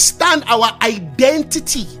understand our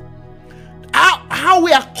identity. How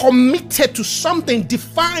we are committed to something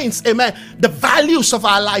defines, amen, the values of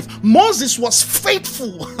our life. Moses was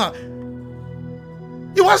faithful.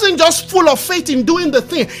 He wasn't just full of faith in doing the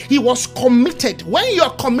thing. He was committed. When you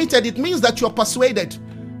are committed, it means that you are persuaded.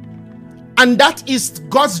 And that is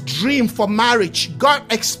God's dream for marriage. God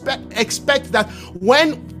expects that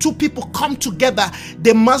when two people come together,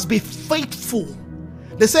 they must be faithful.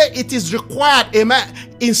 They say it is required, amen,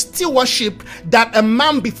 in stewardship that a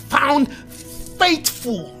man be found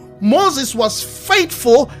faithful. Moses was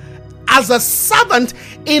faithful as a servant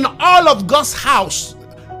in all of God's house.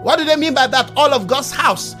 What do they mean by that? All of God's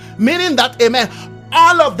house. Meaning that, amen,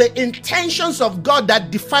 all of the intentions of God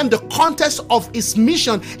that define the context of his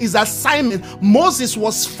mission, his assignment, Moses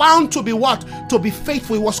was found to be what? To be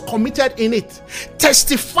faithful. He was committed in it.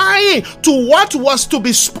 Testifying to what was to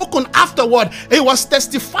be spoken afterward. He was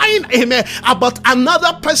testifying, amen, about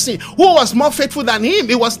another person who was more faithful than him.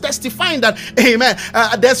 He was testifying that, amen,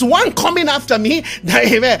 there's one coming after me,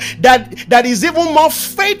 amen, that is even more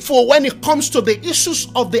faithful when it comes to the issues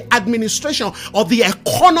of the administration of the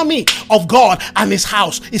economy of God and his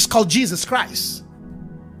house. Is called Jesus Christ.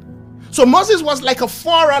 So Moses was like a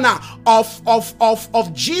forerunner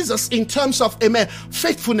of Jesus in terms of, amen,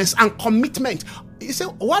 faithfulness and commitment. You say,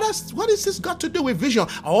 what is this got to do with vision?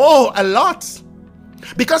 Oh, a lot.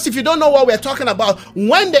 Because if you don't know what we're talking about,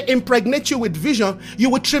 when they impregnate you with vision,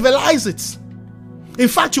 you will trivialize it. In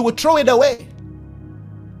fact, you will throw it away.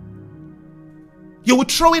 You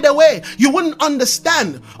would throw it away. You wouldn't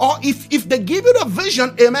understand. Or if they give you the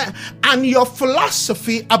vision, amen, and your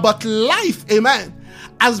philosophy about life, amen,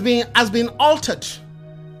 has been altered,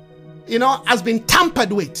 has been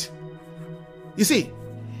tampered with. You see,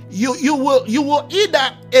 you will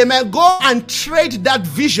either, amen, go and trade that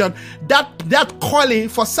vision, that calling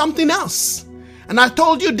for something else. And I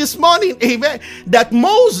told you this morning, amen, that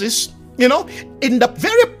Moses, in the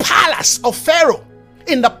very palace of Pharaoh,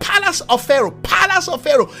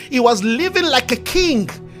 he was living like a king,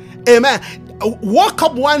 amen, woke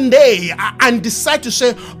up one day and decided to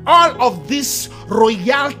say, all of this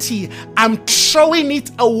royalty, I'm throwing it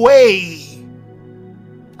away.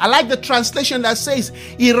 I like the translation that says,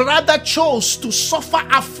 he rather chose to suffer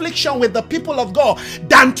affliction with the people of God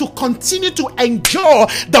than to continue to enjoy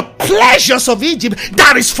the pleasures of Egypt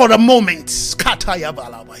that is for a moment.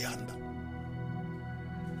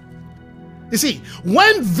 You see,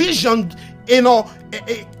 when vision,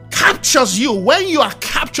 captures you, when you are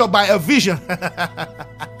captured by a vision,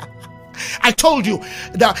 I told you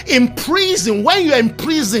that in prison, when you're in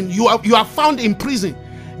prison, you are found in prison.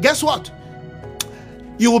 Guess what?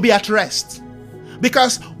 You will be at rest.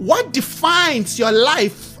 Because what defines your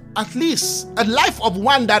life, at least a life of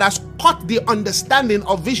one that has caught the understanding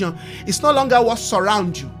of vision, is no longer what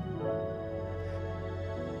surrounds you.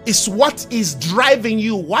 It's what is driving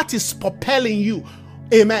you, what is propelling you.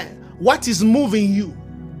 Amen. What is moving you.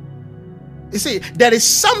 You see, there is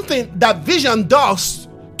something that vision does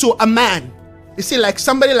to a man. You see, like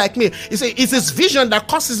somebody like me, you see, it's this vision that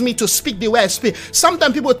causes me to speak the way I speak.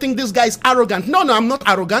 Sometimes people think this guy is arrogant. No, I'm not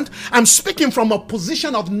arrogant. I'm speaking from a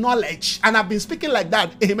position of knowledge. And I've been speaking like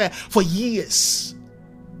that, amen, for years.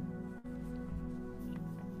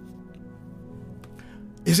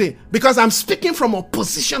 You see, because I'm speaking from a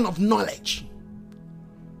position of knowledge.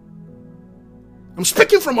 I'm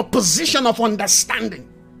speaking from a position of understanding.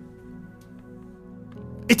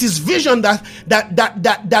 It is vision that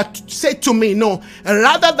said to me, no,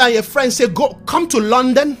 rather than your friend say, come to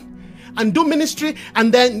London and do ministry,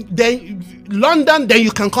 and then London, then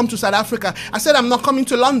you can come to South Africa. I said, I'm not coming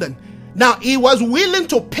to London. Now, he was willing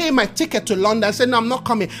to pay my ticket to London. I said, no, I'm not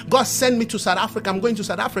coming. God sent me to South Africa. I'm going to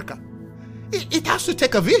South Africa. It has to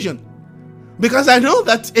take a vision. Because I know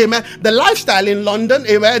that, amen, the lifestyle in London,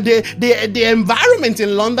 amen, the environment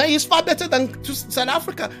in London is far better than to South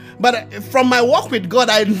Africa. But from my walk with God,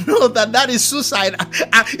 I know that is suicide.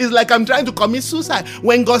 It's like I'm trying to commit suicide.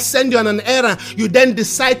 When God sends you on an errand, you then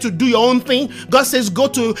decide to do your own thing. God says, go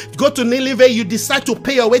to Nineveh. You decide to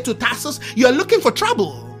pay your way to Tarsus. You're looking for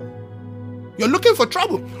trouble. You're looking for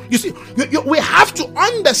trouble. You see, we have to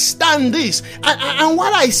understand this. And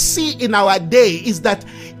what I see in our day is that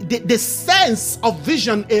the sense of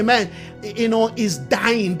vision, amen, is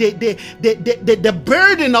dying. The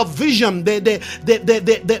burden of vision,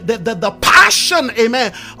 the passion,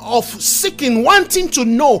 amen, of seeking, wanting to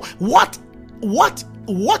know what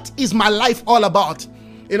is my life all about.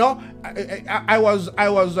 I was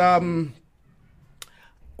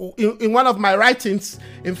in one of my writings,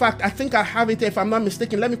 in fact, I think I have it, if I'm not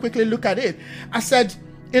mistaken. Let me quickly look at it. I said,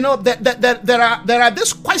 there are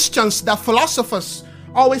these questions that philosophers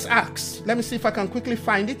always ask. Let me see if I can quickly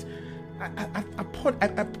find it. I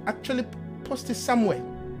actually posted somewhere.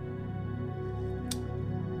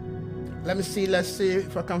 Let's see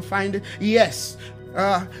if I can find it. Yes.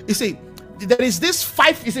 You see, there is this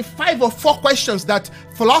 5 or 4 questions that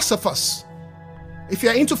philosophers, if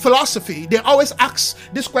you're into philosophy, they always ask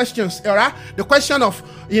these questions, all right? The question of,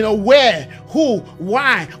 where, who,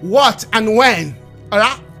 why, what, and when, all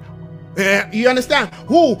right? You understand?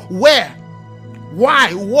 Who, where,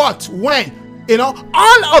 why, what, when?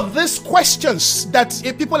 All of these questions that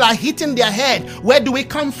people are hitting their head. Where do we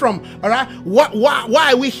come from? All right?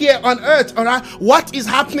 Why are we here on earth? All right? What is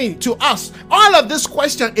happening to us? All of these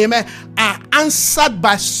questions, amen, are answered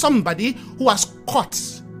by somebody who has caught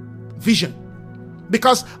vision.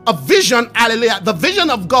 Because a vision, hallelujah, the vision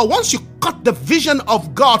of God, once you cut the vision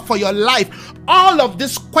of God for your life, all of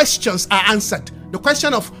these questions are answered. The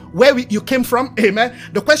question of where you came from, amen.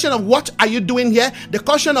 The question of what are you doing here? The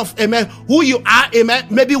question of, amen, who you are, amen,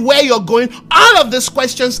 maybe where you're going. All of these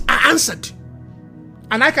questions are answered.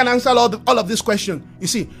 And I can answer all of these questions, you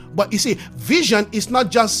see. But you see, vision is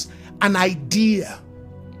not just an idea.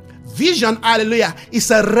 Vision, hallelujah,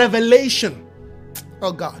 is a revelation.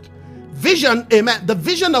 Oh God. Vision, amen, the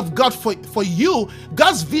vision of God for you,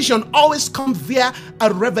 God's vision always comes via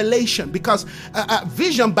a revelation, because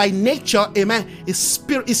vision by nature, amen, is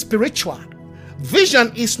spiritual.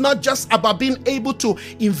 Vision is not just about being able to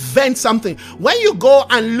invent something. When you go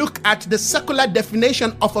and look at the secular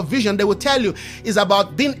definition of a vision, they will tell you is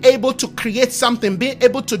about being able to create something, being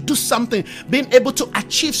able to do something, being able to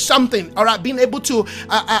achieve something, all right, being able to,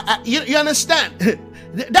 you understand?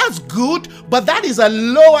 That's good, but that is a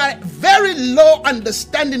lower, very low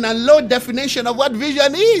understanding and low definition of what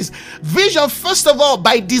vision is. Vision, first of all,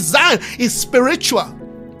 by design, is spiritual.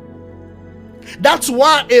 That's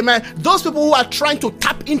why, amen, those people who are trying to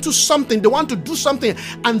tap into something, they want to do something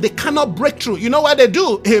and they cannot break through. You know what they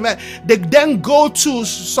do? Amen. They then go to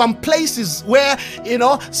some places where,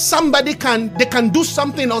 somebody can do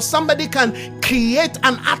something, or somebody can create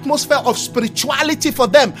an atmosphere of spirituality for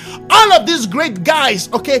them. All of these great guys,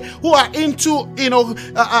 okay, who are into,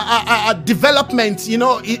 development,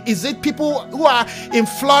 is it people who are in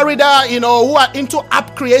Florida, who are into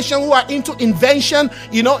app creation, who are into invention,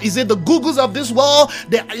 is it the Googles of this world,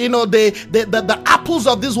 the Apples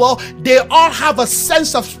of this world? They all have a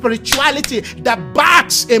sense of spirituality that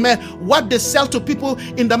backs, amen, what they sell to people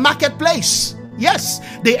in the marketplace. Yes,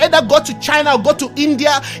 they either go to China or go to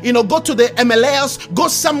India, go to the Himalayas, go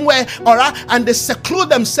somewhere, all right, and they seclude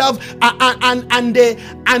themselves and they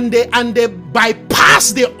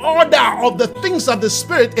bypass the order of the things of the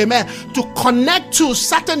spirit, amen, to connect to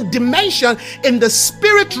certain dimension in the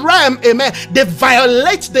spirit realm, amen. They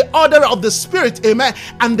violate the order of the spirit, amen,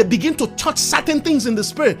 and they begin to touch certain things in the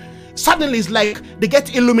spirit. Suddenly it's like they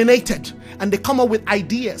get illuminated and they come up with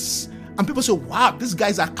ideas, and people say, wow, these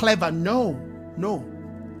guys are clever. No,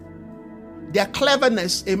 their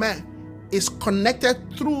cleverness, amen, is connected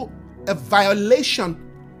through a violation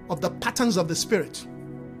of the patterns of the spirit.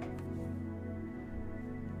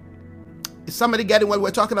 Is somebody getting what we're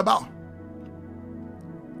talking about?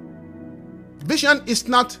 Vision is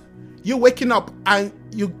not you waking up and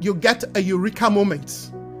you get a eureka moment.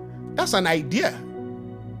 That's an idea.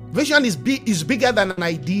 Vision is bigger than an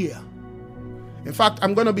idea. In fact,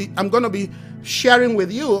 I'm gonna be sharing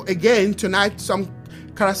with you again tonight some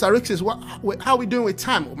characteristics. How are we doing with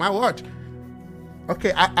time? Oh my word.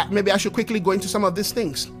 Okay, maybe I should quickly go into some of these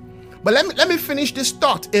things. But let me finish this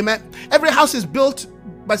thought. Amen. Every house is built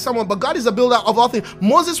by someone, but God is a builder of all things.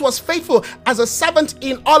 Moses was faithful as a servant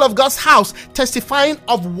in all of God's house, testifying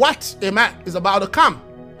of what, amen, is about to come.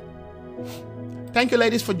 Thank you,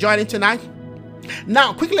 ladies, for joining tonight.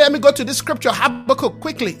 Now, quickly, let me go to this scripture, Habakkuk,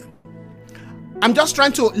 quickly. I'm just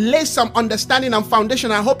trying to lay some understanding and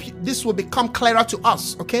foundation. I hope this will become clearer to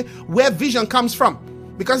us, okay, where vision comes from,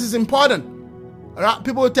 because it's important. All right?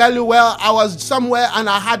 People will tell you, well, I was somewhere and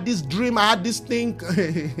I had this dream, I had this thing.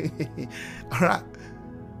 All right.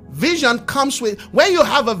 Vision comes with, when you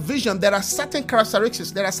have a vision, there are certain characteristics,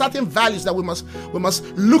 there are certain values that we must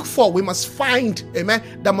look for, we must find, amen,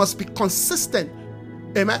 that must be consistent,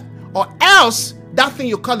 amen, or else that thing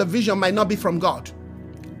you call a vision might not be from God.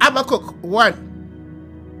 Habakkuk 1.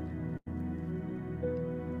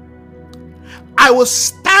 I will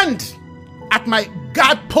stand at my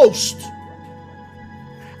guard post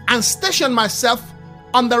and station myself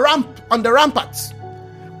on the ramparts.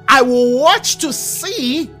 I will watch to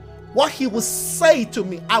see what he will say to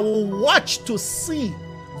me. I will watch to see.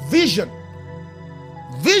 Vision.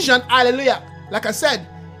 Vision, hallelujah, like I said,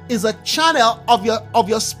 is a channel of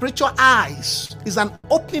your spiritual eyes. Is an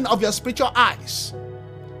opening of your spiritual eyes.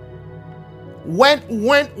 When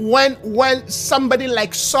somebody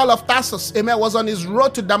like Saul of Tarsus, amen, was on his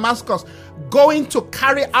road to Damascus, going to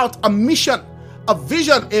carry out a mission, a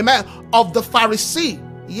vision, amen, of the Pharisee,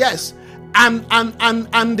 yes, and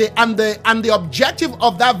the objective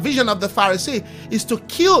of that vision of the Pharisee is to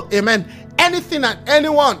kill, amen, anything and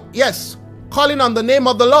anyone, yes, calling on the name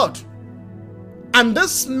of the Lord. And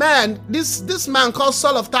this man called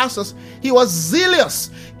Saul of Tarsus, he was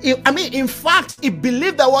zealous. In fact, he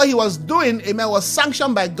believed that what he was doing, amen, was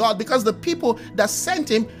sanctioned by God, because the people that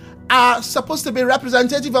sent him are supposed to be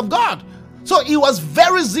representative of God. So he was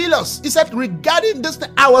very zealous. He said, regarding this,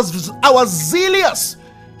 I was zealous.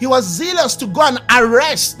 He was zealous to go and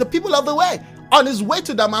arrest the people of the way. On his way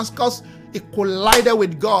to Damascus, he collided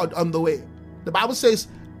with God on the way. The Bible says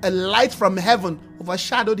a light from heaven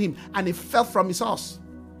overshadowed him and he fell from his horse.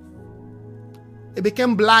 He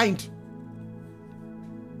became blind.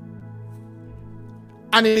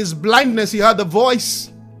 And in his blindness, he heard a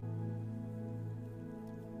voice.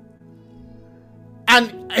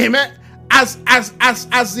 And amen, as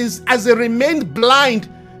he remained blind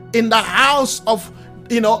in the house of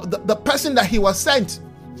the person that he was sent,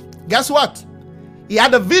 guess what? He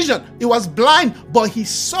had a vision. He was blind, but he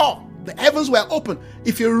saw. The heavens were open.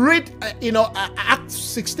 If you read, Acts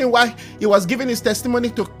 16, where he was giving his testimony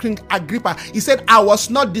to King Agrippa, he said, I was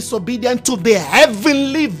not disobedient to the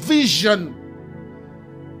heavenly vision.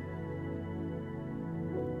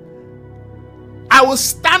 I will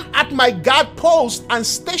stand at my guard post and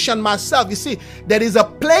station myself. You see, there is a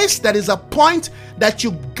place, there is a point that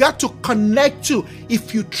you got to connect to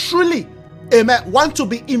if you truly, amen, want to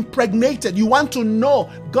be impregnated. You want to know,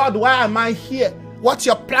 God, why am I here? What's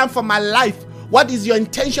your plan for my life? What is your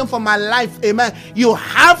intention for my life? Amen. You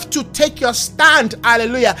have to take your stand,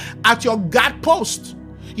 hallelujah, at your guard post.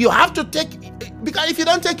 You have to take, because if you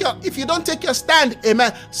don't take your stand,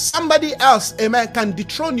 amen, somebody else, amen, can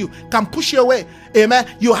dethrone you, can push you away, amen.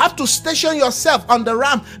 You have to station yourself on the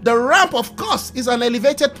ramp. The ramp, of course, is an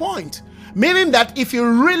elevated point. Meaning that if you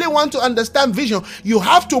really want to understand vision, you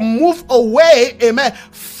have to move away, amen,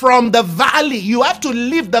 from the valley. You have to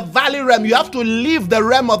leave the valley realm. You have to leave the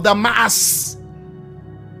realm of the mass.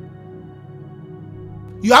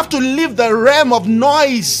 You have to leave the realm of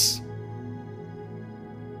noise.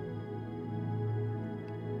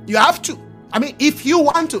 You have to. I mean, if you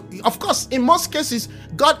want to, of course, in most cases,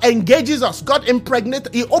 God engages us. God impregnates,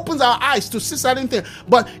 He opens our eyes to see certain things.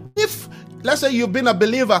 But if, let's say you've been a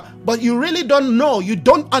believer, but you really don't know, you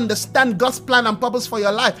don't understand God's plan and purpose for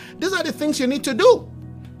your life, these are the things you need to do.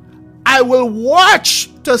 I will watch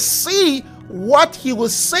to see what He will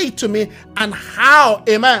say to me and how,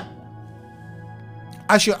 amen,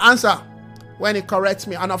 I should answer when He corrects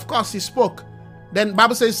me. And of course, He spoke. Then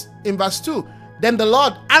Bible says in verse 2, then the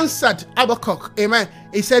Lord answered Habakkuk, amen.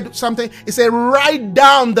 He said something, He said, write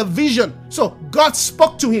down the vision. So God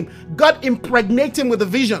spoke to him. God impregnated him with the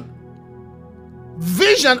vision.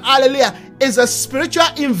 Vision, hallelujah, is a spiritual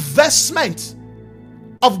investment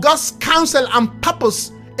of God's counsel and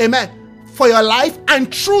purpose, amen, for your life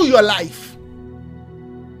and through your life.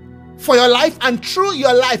 For your life and through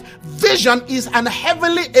your life. Vision is an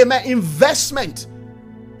heavenly, amen, investment.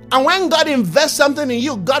 And when God invests something in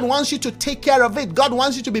you, God wants you to take care of it. God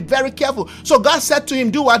wants you to be very careful. So God said to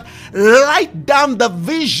him, do what? Write down the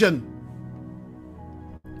vision.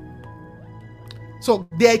 So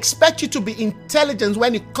they expect you to be intelligent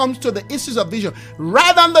when it comes to the issues of vision.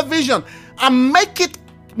 Write down the vision and make it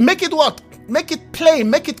what? Make it plain,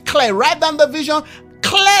 make it clear. Write down the vision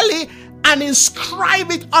clearly and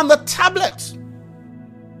inscribe it on the tablet.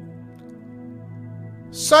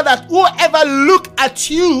 So that whoever look at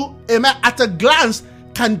you, amen, at a glance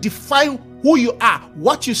can define who you are,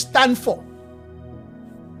 what you stand for.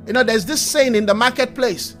 You know, there's this saying in the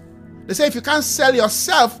marketplace. They say if you can't sell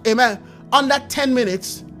yourself, amen, under 10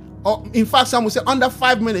 minutes, or in fact, some will say under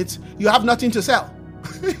 5 minutes, you have nothing to sell.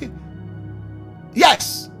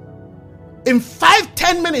 Yes. In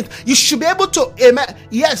 5-10 minutes, you should be able to, amen,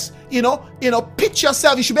 yes, pitch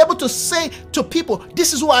yourself. You should be able to say to people,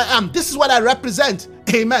 this is who I am. This is what I represent.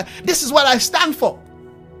 Amen. This is what I stand for.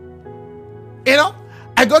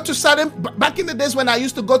 I go to certain, back in the days when I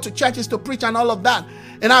used to go to churches to preach and all of that,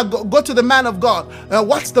 and I go to the man of God.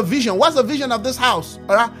 What's the vision? What's the vision of this house?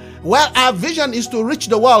 All right. Well, our vision is to reach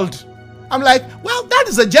the world. I'm like, well, that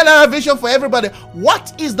is a general vision for everybody.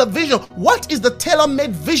 What is the vision? What is the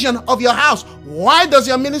tailor-made vision of your house? Why does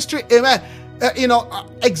your ministry, amen,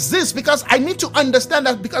 exist? Because I need to understand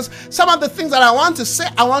that, because some of the things that I want to say,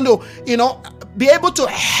 I want to, be able to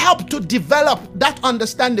help to develop that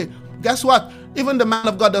understanding. Guess what? Even the man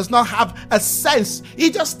of God does not have a sense. He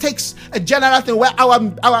just takes a general thing where our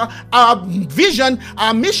vision,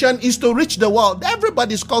 our mission is to reach the world.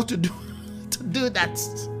 Everybody's called to do that.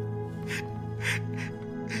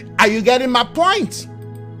 Are you getting my point?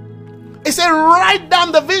 It said, write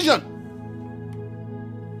down the vision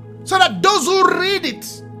so that those who read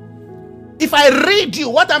it, if I read you,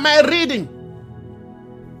 what am I reading?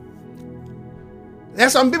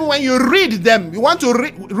 There's some people, when you read them, you want to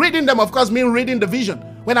reading them, of course, mean reading the vision.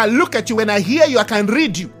 When I look at you, when I hear you, I can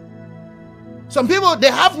read you. Some people, they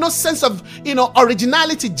have no sense of,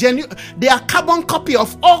 originality, genuine. They are carbon copy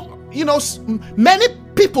of all, many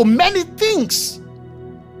people, many things.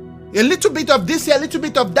 A little bit of this here, a little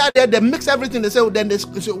bit of that there, they mix everything. They say,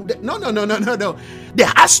 no. There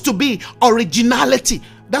has to be originality.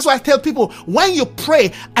 That's why I tell people, when you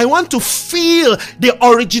pray, I want to feel the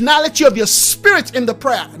originality of your spirit in the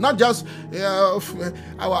prayer. Not just,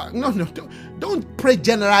 don't pray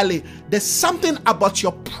generally. There's something about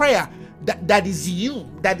your prayer that is you,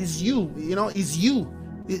 is you.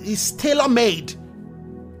 It's tailor-made.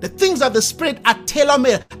 The things of the Spirit are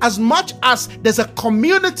tailor-made, as much as there's a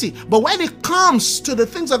community. But when it comes to the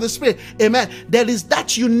things of the Spirit, amen, there is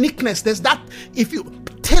that uniqueness. There's that,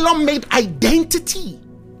 tailor-made identity.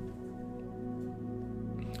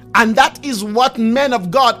 And that is what men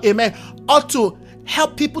of God, amen, ought to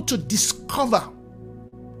help people to discover.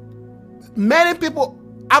 Many people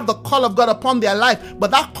have the call of God upon their life,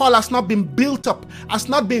 but that call has not been built up, has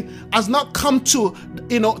not come to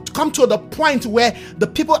the point where the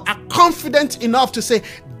people are confident enough to say,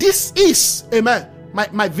 this is, amen,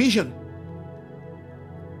 my vision.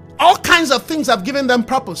 All kinds of things have given them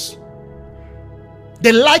purpose.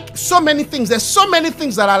 They like so many things. There's so many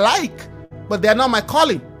things that I like, but they're not my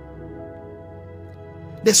calling.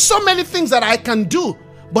 There's so many things that I can do,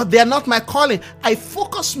 but they're not my calling. I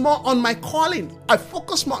focus more on my calling. I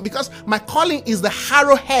focus more because my calling is the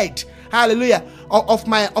arrowhead, hallelujah, of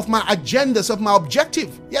my agendas, of my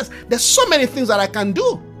objective. Yes, there's so many things that I can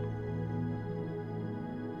do.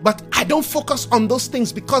 But I don't focus on those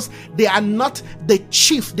things because they are not the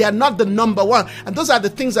chief. They are not the number one. And those are the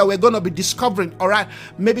things that we're going to be discovering. All right.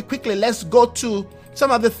 Maybe quickly, let's go to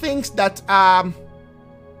some of the things that,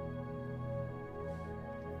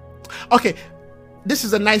 okay. This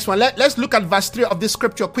is a nice one. Let's look at verse 3 of this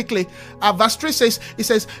scripture quickly. Verse 3 says,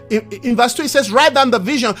 in verse 3 it says, write down the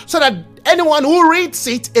vision so that anyone who reads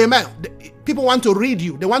it, amen. People want to read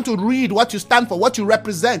you. They want to read what you stand for, what you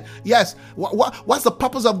represent. Yes. What's the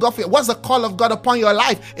purpose of God for you? What's the call of God upon your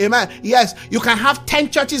life? Amen. Yes. You can have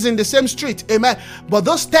 10 churches in the same street. Amen. But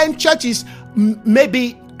those 10 churches may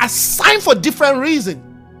be assigned for different reasons.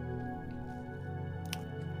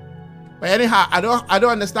 But anyhow, I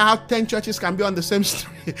don't understand how 10 churches can be on the same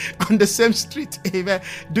street, amen,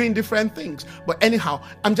 doing different things. But anyhow,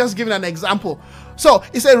 I'm just giving an example. So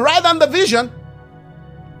it said, write down the vision,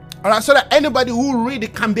 all right, so that anybody who read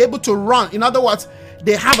it can be able to run. In other words,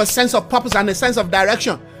 they have a sense of purpose and a sense of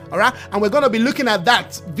direction. All right, and we're going to be looking at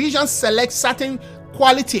that. Vision selects certain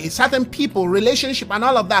quality, certain people, relationship, and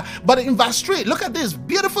all of that. But in verse 3, look at this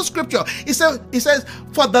beautiful scripture. It says,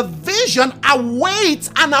 for the vision awaits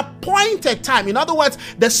an appointed time. In other words,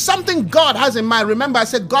 there's something God has in mind. Remember, I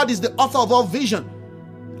said God is the author of all vision.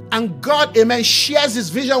 And God, amen, shares his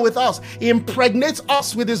vision with us. He impregnates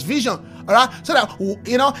us with his vision. All right. So that,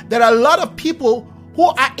 there are a lot of people who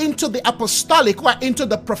are into the apostolic, who are into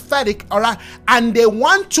the prophetic, all right, and they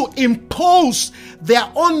want to impose their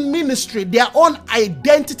own ministry, their own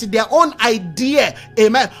identity, their own idea,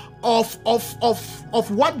 amen, of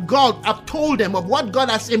what God have told them, of what God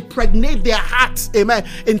has impregnated their hearts, amen,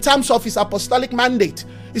 in terms of his apostolic mandate.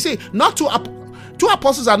 You see, two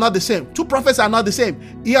apostles are not the same. Two prophets are not the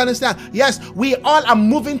same. You understand? Yes, we all are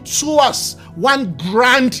moving towards one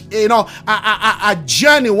grand, a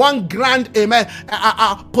journey, one grand, amen,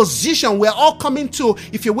 a position. We're all coming to,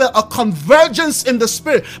 if you will, a convergence in the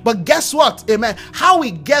spirit. But guess what, amen? How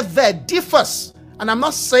we get there differs. And I'm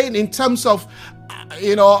not saying in terms of, how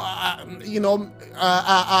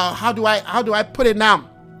do I put it now?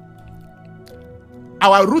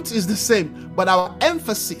 Our root is the same, but our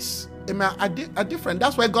emphasis, amen, are different.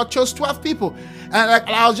 That's why God chose 12 people. And like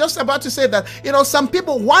I was just about to say that, some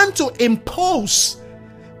people want to impose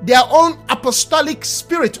their own apostolic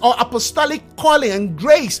spirit or apostolic calling and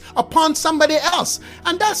grace upon somebody else.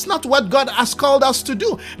 And that's not what God has called us to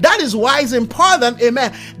do. That is why it's important,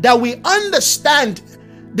 amen, that we understand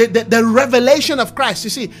the revelation of Christ. You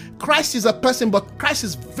see, Christ is a person, but Christ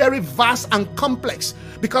is very vast and complex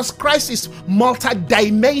because Christ is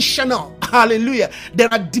multidimensional. Hallelujah. There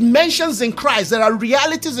are dimensions in Christ. There are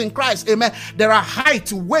realities in Christ. Amen. There are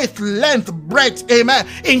height, width, length, breadth. Amen.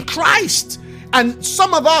 In Christ. And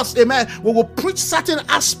some of us, amen, we will preach certain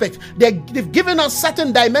aspects. They've given us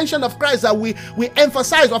certain dimension of Christ that we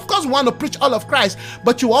emphasize. Of course, we want to preach all of Christ,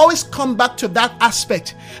 but you always come back to that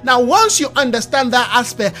aspect. Now, once you understand that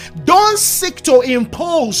aspect, don't seek to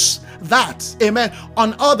impose that, amen,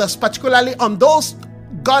 on others, particularly on those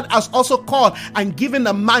God has also called and given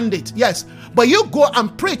a mandate. Yes. But you go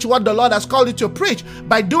and preach what the Lord has called you to preach.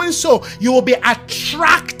 By doing so, you will be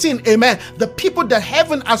attracting, amen, the people that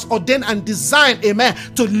heaven has ordained and designed, amen,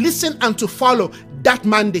 to listen and to follow that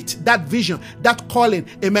mandate, that vision, that calling,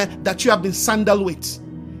 amen, that you have been sandaled with.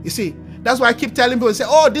 You see, that's why I keep telling people, say,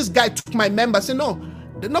 oh, this guy took my member. I say, no,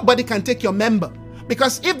 nobody can take your member.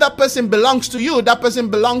 Because if that person belongs to you, that person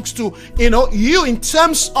belongs to, you in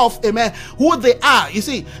terms of, amen, who they are. You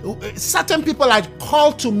see, certain people are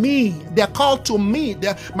called to me. They're called to me.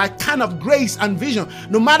 They're my kind of grace and vision.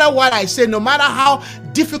 No matter what I say, no matter how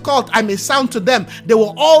difficult I may sound to them, they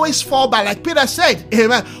will always fall by. Like Peter said,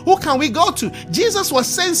 amen, who can we go to? Jesus was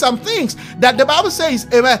saying some things that the Bible says,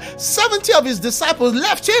 amen, 70 of his disciples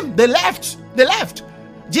left him. They left.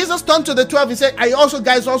 Jesus turned to the 12. He said, are you also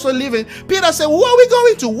guys also leaving? Peter said, who are we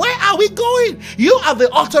going to? Where are we going? You are the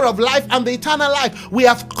author of life and the eternal life. We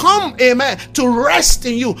have come, amen, to rest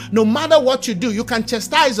in you. No matter what you do, you can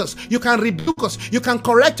chastise us, you can rebuke us, you can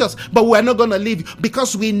correct us, but we're not going to leave you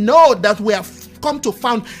because we know that we have come to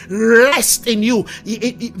find rest in you.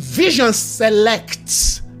 Vision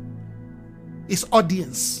selects its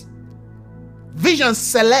audience. Vision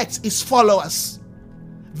selects its followers.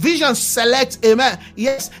 Vision selects, amen,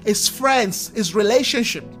 yes, his friends, his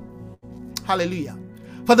relationship. Hallelujah.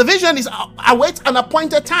 For the vision is awaits an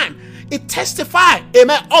appointed time. It testifies,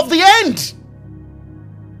 amen, of the end.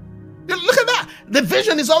 Look at that. The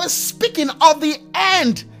vision is always speaking of the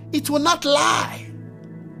end. It will not lie.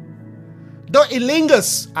 Though it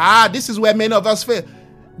lingers. This is where many of us fail.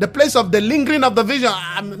 The place of the lingering of the vision.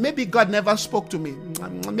 Maybe God never spoke to me.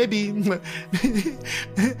 Maybe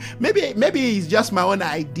it's just my own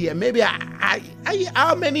idea. Maybe I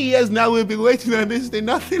How many years now we've been waiting on this thing?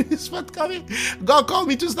 Nothing is forthcoming. God called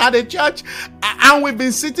me to start a church, and we've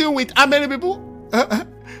been sitting with how many people?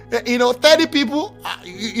 30 people.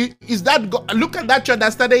 Is that look at that church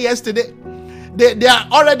that started yesterday? They are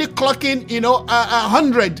already clocking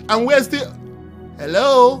 100, and we're still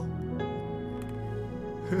hello.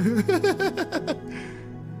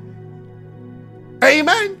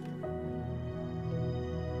 Amen.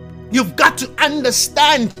 You've got to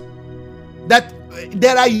understand that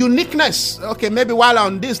there are uniqueness. Okay, maybe while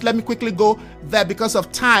on this, let me quickly go there because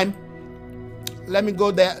of time. Let me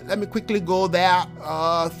go there. Let me quickly go there.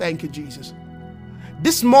 Thank you, Jesus.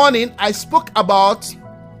 This morning, I spoke about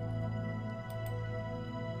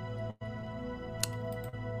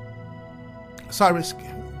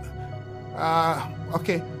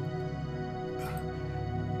okay.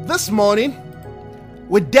 This morning,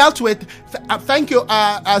 we dealt with, thank you,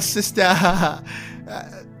 Sister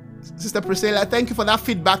Priscilla. Thank you for that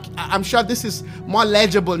feedback. I'm sure this is more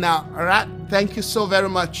legible now. All right. Thank you so very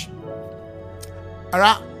much. All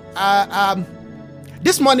right.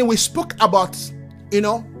 This morning we spoke about,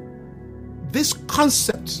 this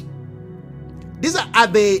concept. These are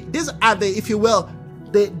the, if you will,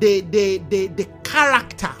 the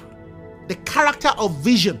character of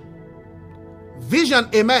vision. Vision,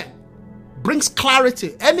 amen, brings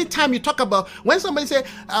clarity. Anytime you talk about, when somebody say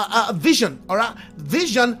vision, all right,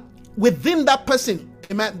 vision within that person,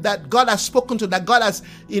 amen, that God has spoken to, that God has,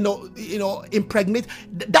 impregnate,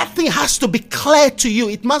 that thing has to be clear to you.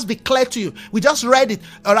 It must be clear to you. We just read it,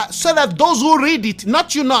 all right, so that those who read it,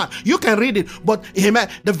 not you now, you can read it, but amen,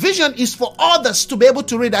 the vision is for others to be able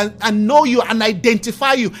to read and know you and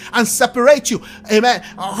identify you and separate you. Amen.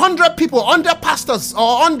 100 people, 100 pastors,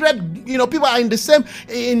 or 100, people are in the same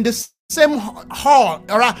hall.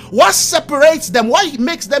 All right. What separates them, what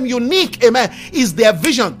makes them unique, amen, is their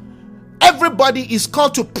vision. Everybody is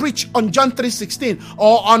called to preach on John 3:16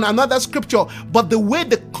 or on another scripture, but the way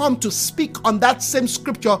they come to speak on that same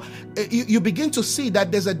scripture, you begin to see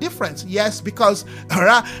that there's a difference. Yes, because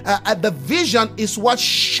the vision is what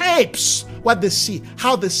shapes what they see,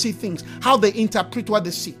 how they see things, how they interpret what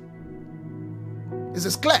they see. Is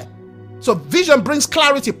this clear? So vision brings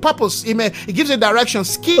clarity, purpose, amen. It gives you direction,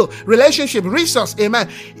 skill, relationship, resource, amen.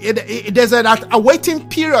 There's a waiting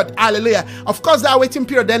period, hallelujah. Of course, that waiting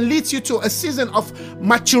period then leads you to a season of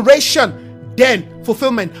maturation, then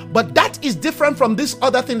fulfillment. But that is different from this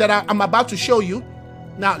other thing that I'm about to show you.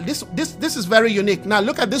 Now, this is very unique. Now,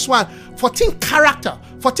 look at this one, 14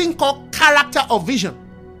 called character of vision.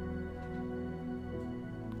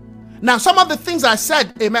 Now, some of the things I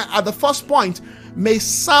said, amen, at the first point may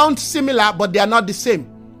sound similar, but they are not the same.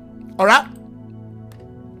 All right?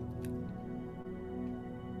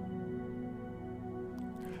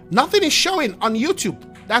 Nothing is showing on YouTube.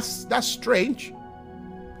 That's strange.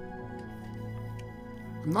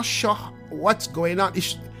 I'm not sure what's going on.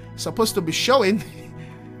 It's supposed to be showing.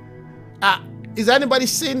 Is anybody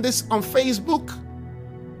seeing this on Facebook?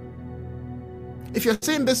 If you're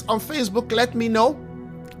seeing this on Facebook, let me know.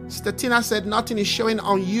 Sister Tina said nothing is showing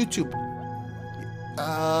on YouTube.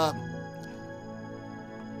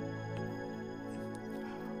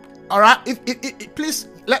 All right, please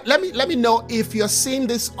let me know if you're seeing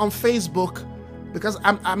this on Facebook, because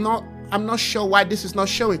I'm not sure why this is not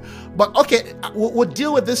showing. But okay, we'll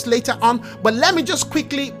deal with this later on. But let me just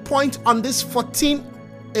quickly point on this 14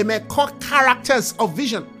 core characters of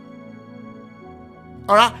vision.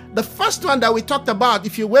 All right, the first one that we talked about,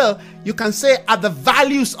 if you will, you can say are the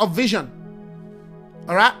values of vision.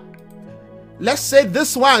 All right. Let's say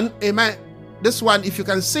this one, amen, this one, if you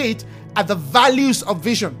can see it, are the values of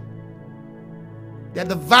vision. They're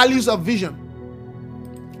the values of vision.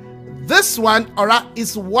 This one, all right,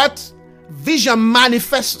 is what vision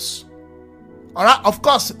manifests. All right, of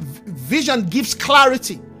course, vision gives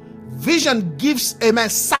clarity. Vision gives,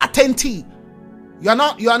 amen, certainty. You are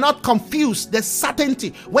not confused. There's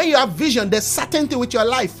certainty. When you have vision, there's certainty with your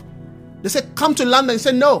life. They say, come to London. You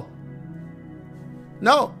say, no.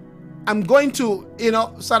 I'm going to,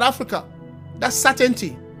 South Africa. That's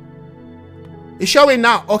certainty. It's showing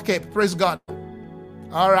now. Okay, praise God.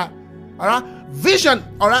 All right. Vision,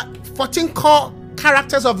 all right. 14 core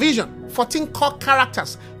characters of vision. 14 core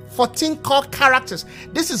characters. 14 core characters.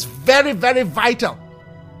 This is very, very vital.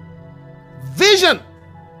 Vision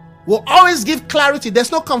will always give clarity.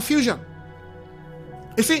 There's no confusion.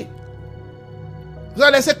 You see? So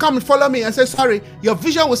they say, come and follow me. I say, sorry. Your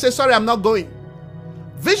vision will say, sorry, I'm not going.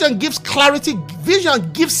 Vision gives clarity.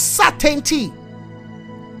 Vision gives certainty.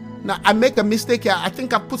 Now, I make a mistake here. I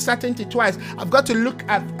think I put certainty twice. I've got to look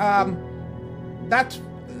at that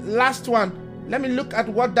last one. Let me look at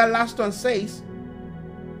what that last one says.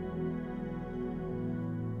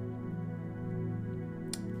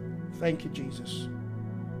 Thank you, Jesus.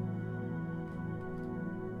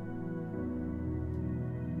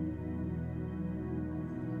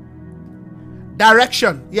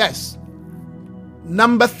 Direction, yes.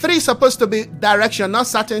 Number 3 is supposed to be direction, not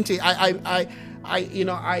certainty. I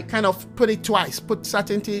kind of put it twice. Put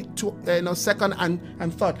certainty to second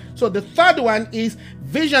and third. So the third one is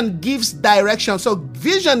vision gives direction. So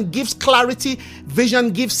vision gives clarity. Vision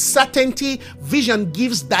gives certainty. Vision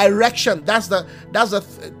gives direction. That's the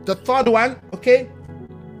third one. Okay.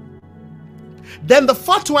 Then the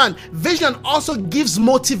fourth one, vision also gives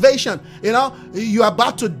motivation. You're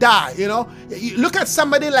about to die. You look at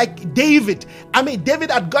somebody like David. I mean, David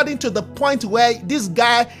had gotten to the point where this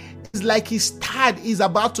guy is like he's tired, he's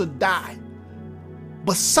about to die.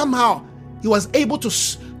 But somehow he was able to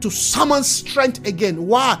summon strength again.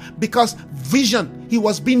 Why? Because vision. He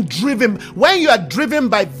was being driven. When you are driven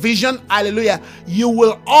by vision, hallelujah, you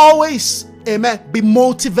will always, amen, be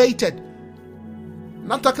motivated. I'm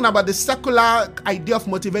not talking about the secular idea of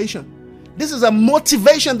motivation. This is a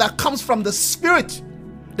motivation that comes from the Spirit.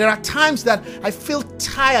 There are times that I feel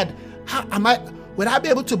tired. Will I be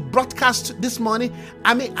able to broadcast this morning?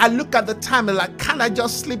 I mean, I look at the time and like, can I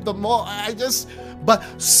just sleep the more? But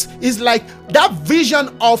it's like that vision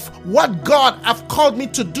of what God have called me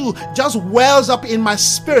to do just wells up in my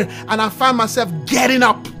spirit, and I find myself getting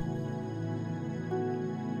up.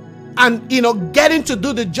 And getting to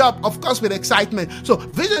do the job, of course, with excitement. So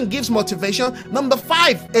vision gives motivation. Number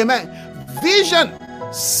 5, amen. Vision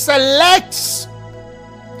selects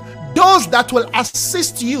those that will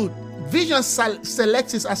assist you. Vision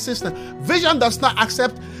selects its assistant. Vision does not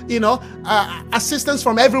accept, assistance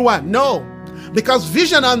from everyone. No. Because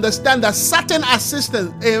vision understands that certain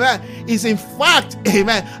assistance, amen, is in fact,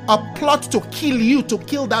 amen, a plot to kill you, to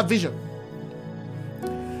kill that vision.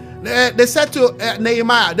 They said to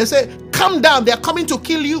Nehemiah, they said, come down, they're coming to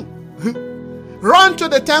kill you. Run to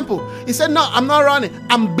the temple. He said, no, I'm not running.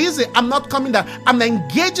 I'm busy. I'm not coming down. I'm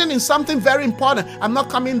engaging in something very important. I'm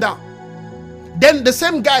not coming down. Then the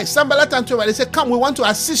same guy, Sanballat and Tobiah, they said, come, we want to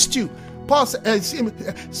assist you. Paul said,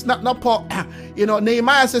 not Paul,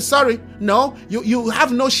 Nehemiah said, sorry, no, you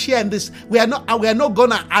have no share in this. We are not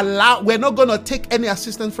going to take any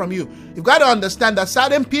assistance from you. You've got to understand that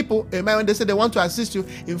certain people, amen, when they say they want to assist you,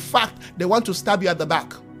 in fact, they want to stab you at the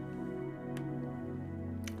back.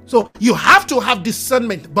 So you have to have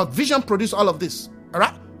discernment, but vision produces all of this. All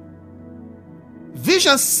right?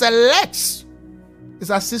 Vision selects its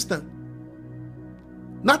assistant.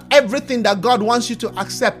 Not everything that God wants you to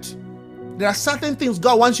accept. There are certain things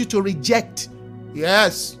God wants you to reject.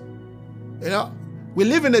 Yes. We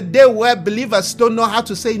live in a day where believers don't know how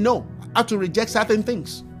to say no, how to reject certain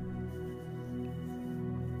things.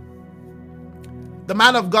 The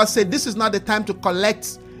man of God said, this is not the time to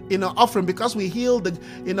collect, offering, because we healed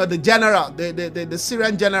the general, the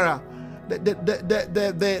Syrian general.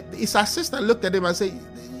 His assistant looked at him and said,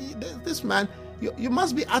 this man, you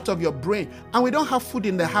must be out of your brain, and we don't have food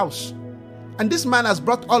in the house. And this man has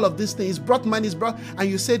brought all of these things. He's brought money, and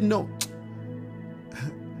you said no.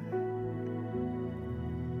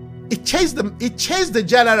 It chased the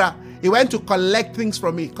general. He went to collect things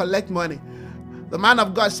from me, collect money. The man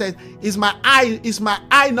of God said, is my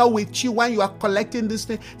eye not with you when you are collecting this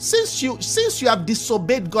thing? Since you have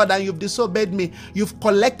disobeyed God and you've disobeyed me, you've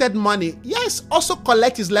collected money. Yes, also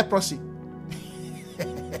collect his leprosy.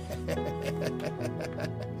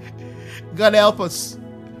 God help us.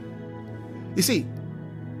 You see,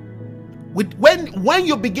 when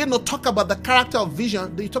you begin to talk about the character of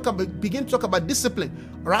vision, you begin to talk about discipline.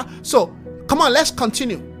 All right? So, come on, let's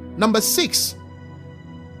continue. Number 6,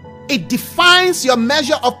 it defines your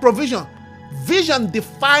measure of provision. Vision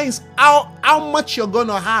defines how much you're going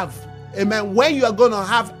to have. Amen. When you are going to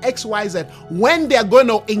have X, Y, Z. When they are going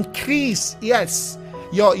to increase, yes,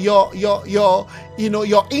 your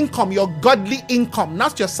income, your godly income,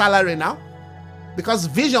 not your salary now. Because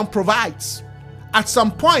vision provides. At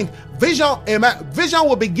some point, vision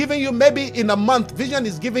will be giving you, maybe in a month, vision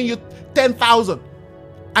is giving you 10,000.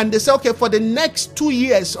 And they say, okay, for the next 2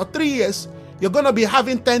 years or 3 years, you're going to be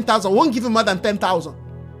having 10,000. Won't give you more than 10,000.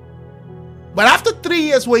 But after 3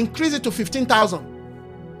 years, we'll increase it to 15,000.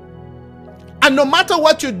 And no matter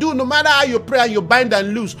what you do, no matter how you pray and you bind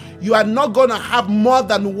and loose, you are not going to have more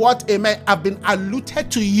than what, amen, have been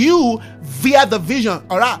allotted to you via the vision.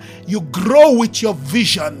 All right? You grow with your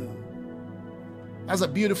vision. That's a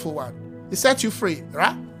beautiful one. It sets you free,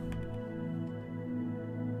 right?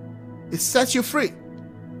 It sets you free.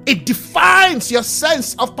 It defines your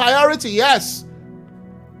sense of priority, yes.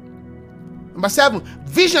 Number 7,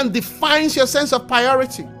 vision defines your sense of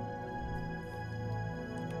priority.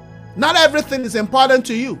 Not everything is important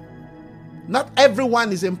to you. Not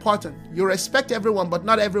everyone is important. You respect everyone, but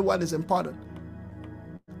not everyone is important.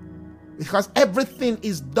 Because everything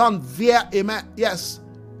is done via, amen, yes,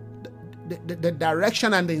 the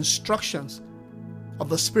direction and the instructions of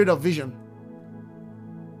the spirit of vision.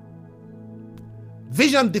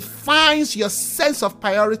 Vision defines your sense of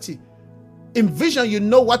priority. In vision, you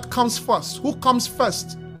know what comes first. Who comes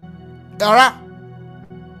first? All right.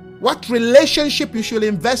 What relationship you should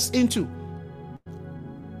invest into,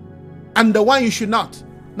 and the one you should not.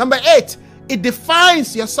 Number 8, it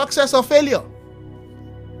defines your success or failure.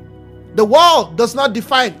 The world does not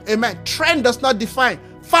define, amen. Trend does not define.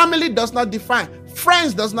 Family does not define.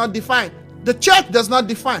 Friends does not define. The church does not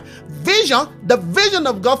define. Vision, the vision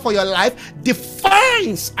of God for your life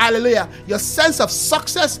defines, hallelujah, your sense of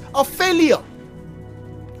success or failure.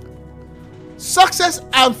 Success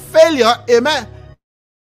and failure, amen,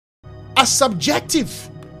 are subjective.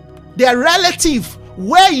 They are relative.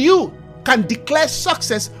 Where you can declare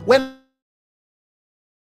success when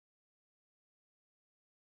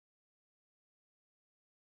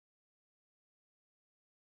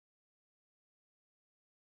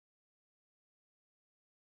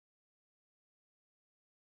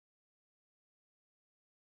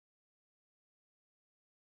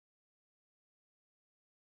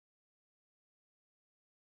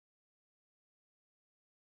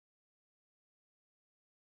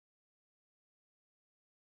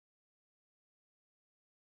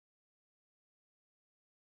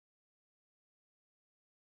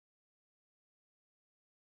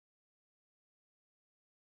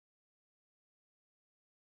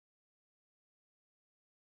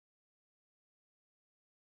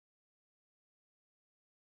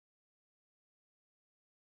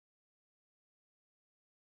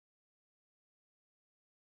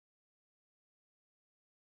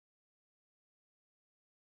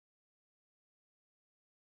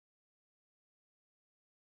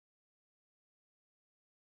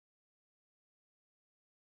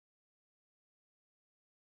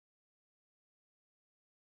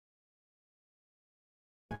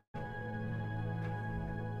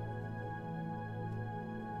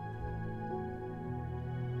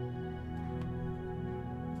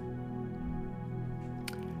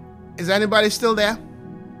Is anybody still there?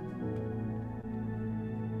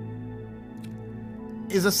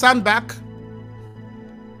 Is the sound back?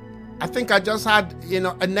 I think I just had,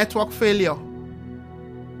 a network failure.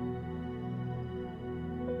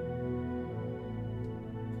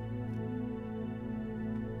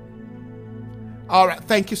 All right,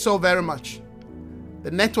 thank you so very much. The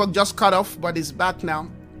network just cut off, but it's back now.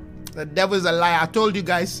 The devil is a liar. I told you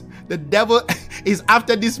guys, the devil is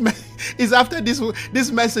after this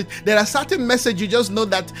this message. There are certain messages you just know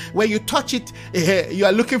that when you touch it, you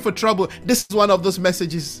are looking for trouble. This is one of those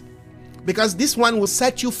messages, because this one will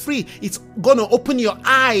set you free. It's going to open your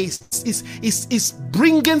eyes. It's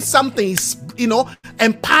bringing something. It's,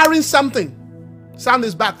 empowering something. Sound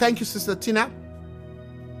is back. Thank you, Sister Tina.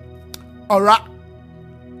 All right.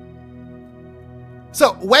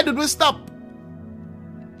 So where did we stop?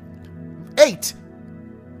 8.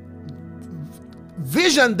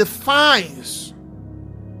 Vision defines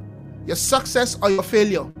your success or your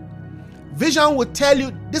failure. Vision will tell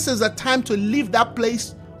you this is a time to leave that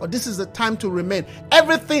place, or this is a time to remain.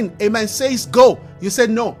 Everything, amen, says go. You say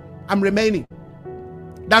no, I'm remaining.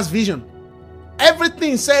 That's vision.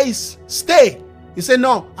 Everything says stay. You say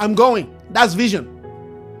no, I'm going. That's vision.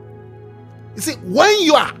 You see, when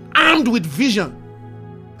you are armed with vision,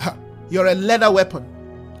 you're a leather weapon.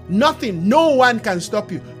 Nothing, no one can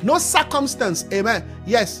stop you. No circumstance, amen,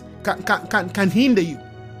 yes, can hinder you.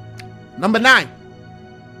 Number 9.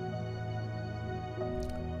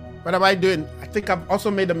 What am I doing? I think I've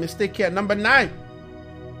also made a mistake here. Number 9.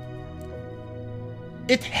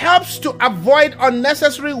 It helps to avoid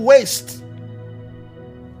unnecessary waste.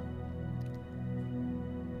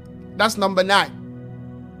 That's number 9.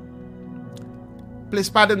 Please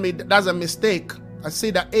pardon me, that's a mistake. I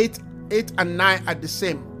see that 8 and 9 are the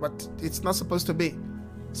same, but it's not supposed to be.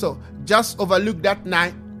 So just overlook that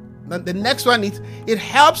 9. Then the next one is, it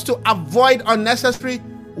helps to avoid unnecessary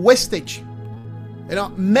wastage.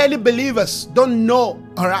 Many believers don't know,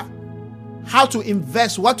 all right, how to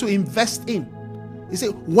invest, what to invest in. You see,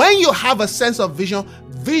 when you have a sense of vision,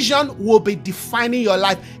 vision will be defining your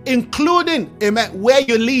life, including, amen, where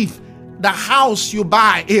you live, the house you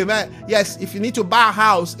buy, amen. Yes, if you need to buy a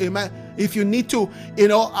house, amen. If you need to,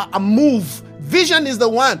 move, vision is the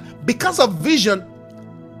one. Because of vision,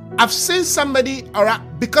 I've seen somebody, all right,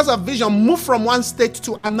 because of vision, move from one state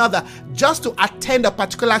to another just to attend a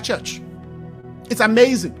particular church. It's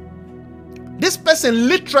amazing. This person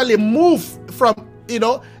literally moved from,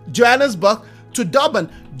 Johannesburg to Durban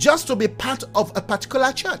just to be part of a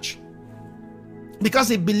particular church, because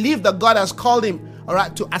he believed that God has called him, all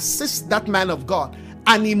right, to assist that man of God,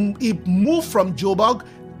 and he moved from Joburg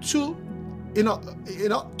to,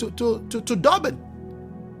 to Durban.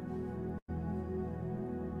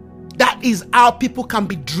 That is how people can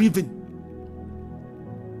be driven.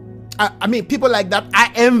 I mean, people like that,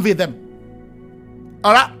 I envy them.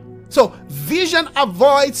 All right. So vision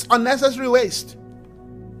avoids unnecessary waste.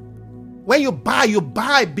 When you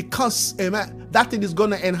buy because, amen, that thing is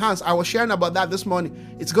going to enhance. I was sharing about that this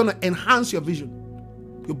morning. It's going to enhance your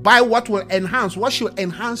vision. You buy what will enhance. What should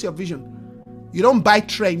enhance your vision? You don't buy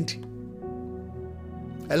trend.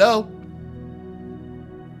 Hello?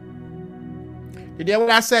 You hear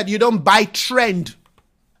what I said? You don't buy trend.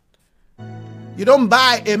 You don't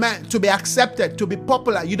buy, amen, to be accepted, to be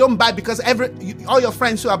popular. You don't buy because all your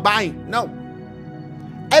friends who are buying. No.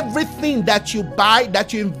 Everything that you buy,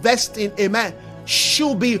 that you invest in, amen,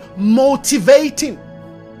 should be motivating.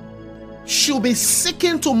 Should be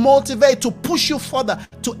seeking to motivate, to push you further,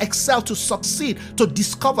 to excel, to succeed, to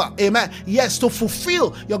discover, amen. Yes, to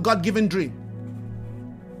fulfill your God-given dream.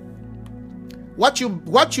 What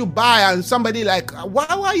you buy, and somebody like, why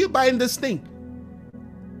are you buying this thing?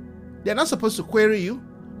 They're not supposed to query you,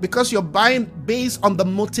 because you're buying based on the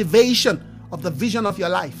motivation of the vision of your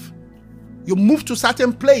life. You move to a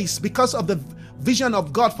certain place because of the vision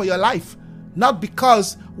of God for your life, not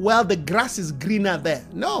because, well, the grass is greener there.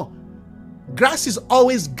 No, grass is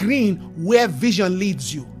always green where vision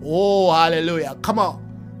leads you. Oh, hallelujah. Come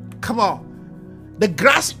on. Come on. The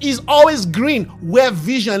grass is always green where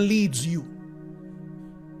vision leads you.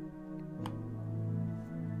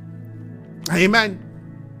 Amen.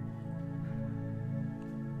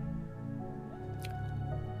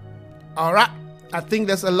 All right. I think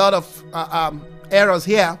there's a lot of errors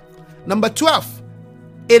here. Number 12,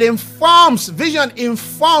 vision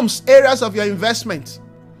informs areas of your investment.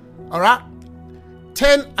 All right.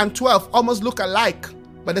 10 and 12 almost look alike,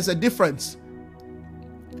 but there's a difference.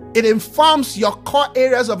 It informs your core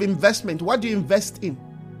areas of investment. What do you invest in?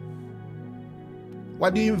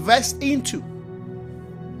 What do you invest into?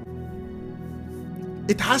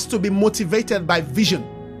 It has to be motivated by vision.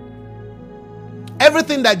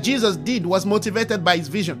 Everything that Jesus did was motivated by his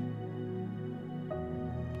vision.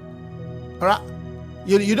 All right?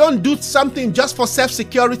 You don't do something just for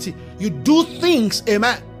self-security. You do things,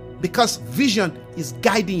 amen, because vision is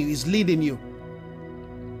guiding you, is leading you.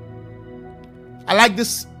 I like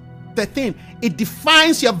this 13. It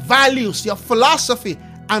defines your values, your philosophy,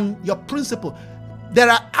 and your principle. There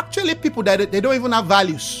are actually people that they don't even have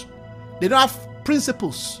values. They don't have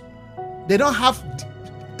principles. They don't have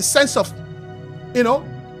a sense of,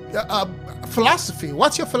 philosophy.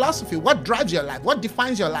 What's your philosophy? What drives your life? What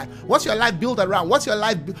defines your life? What's your life built around? What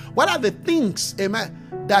are the things,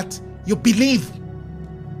 amen, that you believe?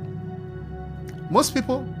 Most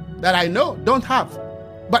people that I know don't have.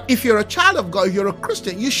 But if you're a child of God, if you're a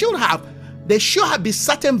Christian, you should have. There should have been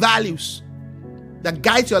certain values that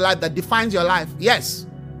guide your life, that defines your life. Yes.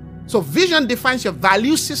 So vision defines your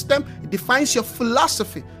value system. It defines your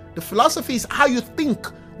philosophy. The philosophy is how you think,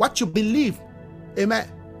 what you believe. Amen.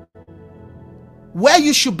 Where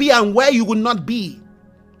you should be and where you will not be.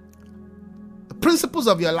 The principles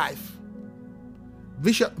of your life.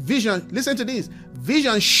 Vision, listen to this.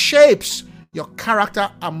 Vision shapes your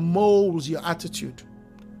character and molds your attitude.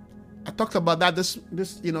 I talked about that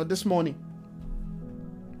this morning.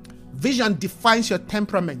 Vision defines your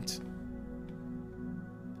temperament.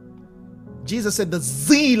 Jesus said, the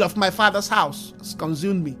zeal of my Father's house has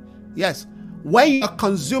consumed me. Yes. When you are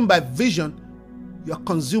consumed by vision, you are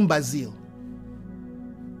consumed by zeal.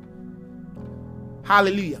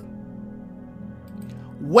 Hallelujah.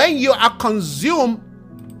 When you are consumed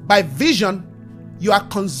by vision, you are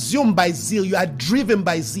consumed by zeal. You are driven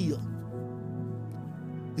by zeal.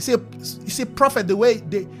 You see, prophet, the way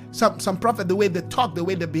some prophet, the way they talk, the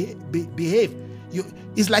way they behave,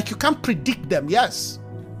 it's like you can't predict them. Yes.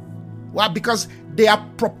 Why? Because they are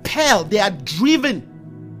propelled, they are driven,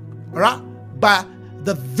 right, by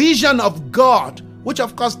the vision of God, which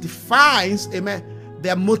of course defines, amen,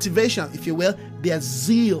 their motivation, if you will, their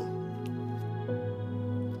zeal.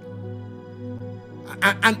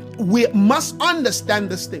 And we must understand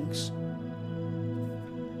these things.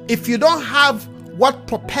 If you don't have what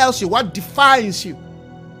propels you, what defines you,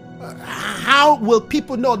 how will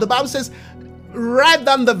people know? The Bible says, write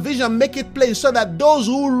down the vision, make it plain, so that those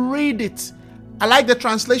who read it I like the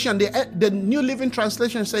translation. The New Living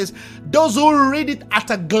Translation says, those who read it at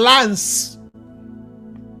a glance.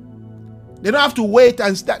 They don't have to wait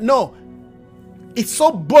and start. No. It's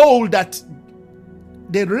so bold that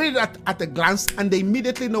they read it at a glance and they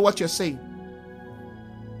immediately know what you're saying.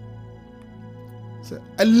 So,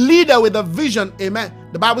 a leader with a vision, amen.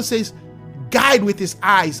 The Bible says, guide with his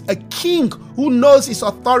eyes. A king who knows his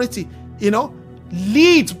authority,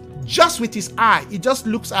 leads just with his eye. He just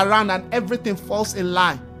looks around and everything falls in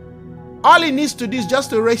line. All he needs to do is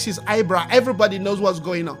just to raise his eyebrow. Everybody knows what's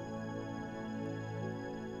going on.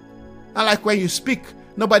 Not like when you speak,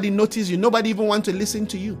 nobody notices you. Nobody even wants to listen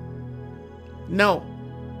to you. No.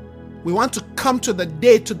 We want to come to the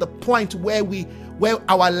day, to the point where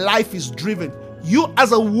our life is driven. You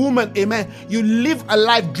as a woman, amen, you live a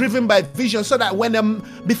life driven by vision, so that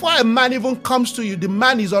before a man even comes to you, the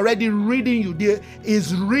man is already reading you.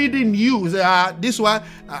 Is reading you. This one,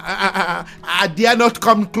 I dare not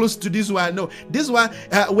come close to this one. No, this one,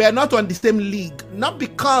 we are not on the same league. Not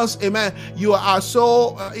because, amen, you are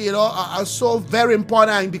so, are so very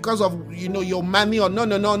important because of, your money, or no,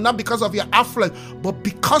 not because of your affluence, but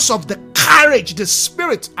because of the courage, the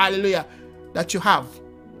spirit, hallelujah, that you have.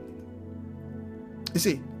 You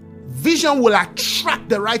see, vision will attract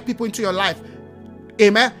the right people into your life.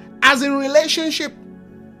 Amen. As in relationship.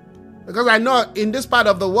 Because I know in this part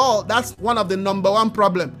of the world, that's one of the number one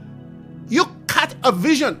problem. You cut a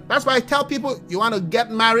vision. That's why I tell people, you want to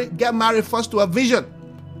get married first to a vision.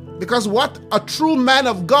 Because what a true man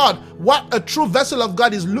of God, what a true vessel of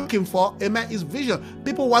God is looking for, amen, is vision.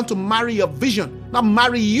 People want to marry a vision, not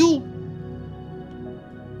marry you.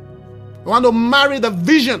 They want to marry the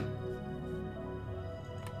vision.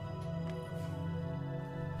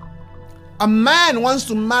 A man wants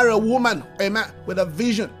to marry a woman, amen, with a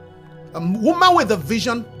vision. A woman with a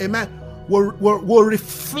vision, amen, will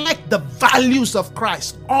reflect the values of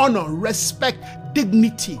Christ. Honor, respect,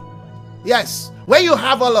 dignity. Yes, when you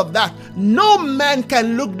have all of that, no man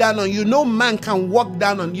can look down on you. No man can walk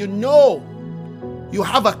down on you. No. You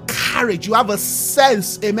have a courage. You have a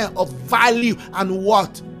sense, amen, of value and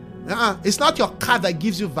worth. It's not your car that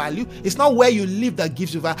gives you value. It's not where you live that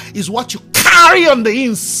gives you value. It's what you carry on the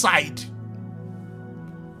inside.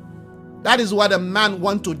 That is what a man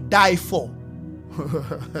wants to die for.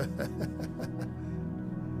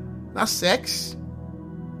 Not sex,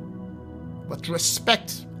 but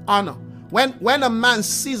respect, honor. When a man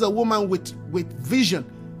sees a woman with vision,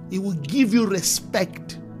 he will give you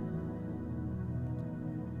respect.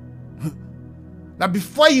 Now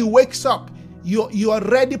before he wakes up, you're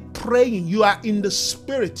already praying. You are in the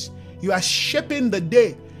spirit. You are shaping the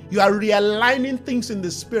day. You are realigning things in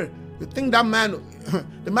the spirit. You think that man,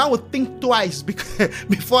 the man will think twice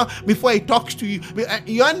before he talks to you.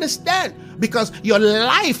 You understand? Because your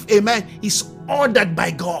life, amen, is ordered by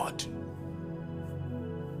God.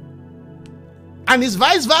 And it's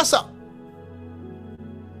vice versa.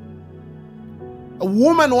 A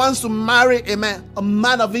woman wants to marry, amen, a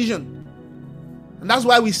man of vision. And that's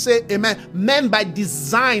why we say, amen, men by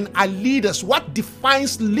design are leaders. What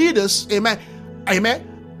defines leaders, amen, amen,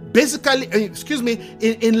 basically,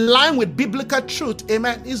 in line with biblical truth,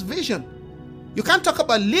 amen, is vision. You can't talk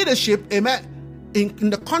about leadership, amen,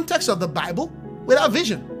 in the context of the Bible without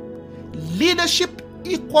vision. Leadership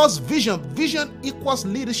equals vision. Vision equals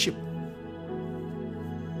leadership.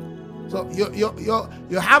 So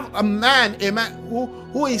you have a man, amen,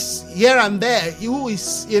 who is here and there, who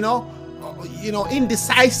is,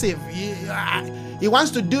 indecisive. He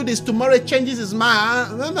wants to do this, tomorrow changes his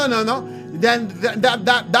mind. No. Then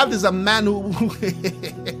that is a man who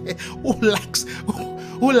lacks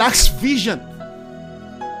vision.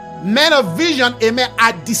 Men of vision, amen,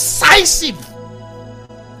 are decisive.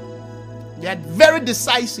 They are very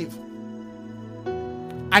decisive.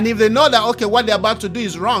 And if they know that, okay, what they're about to do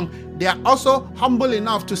is wrong, they are also humble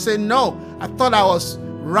enough to say, no, I thought I was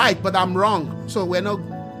right, but I'm wrong. So we're not,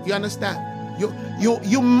 you understand?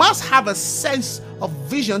 You must have a sense of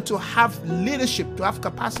vision to have leadership, to have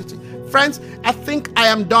capacity. Friends, I think I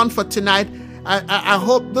am done for tonight. I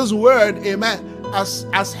hope this word, amen,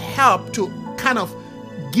 has helped to kind of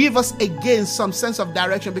give us again some sense of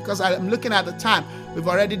direction, because I'm looking at the time. We've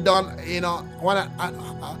already done, an hour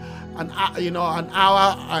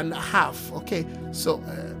and a half. Okay, so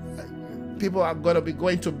people are going to be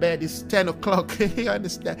going to bed. It's 10 o'clock. You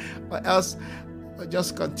understand? Or else we'll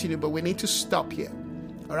just continue. But we need to stop here.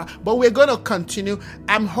 All right. But we're going to continue.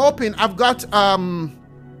 I'm hoping I've got a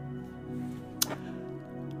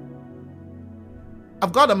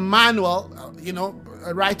manual,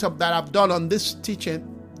 a write-up that I've done on this teaching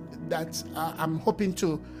that I'm hoping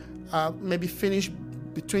to maybe finish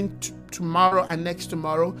between tomorrow and next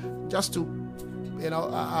tomorrow, just to,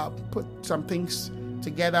 put some things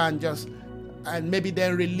together and maybe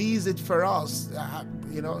then release it for us.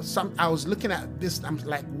 I was looking at this, I'm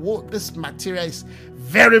like, whoa, this material is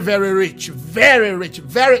very, very rich,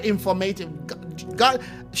 very informative. God,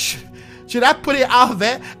 should I put it out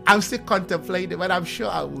there? I'm still contemplating, but I'm sure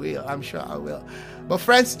I will. But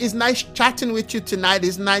friends, it's nice chatting with you tonight.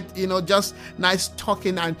 It's nice, just nice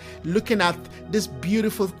talking and looking at this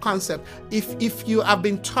beautiful concept. If you have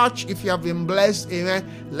been touched, if you have been blessed,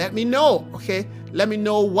 amen, let me know, okay? Let me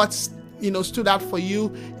know what's, stood out for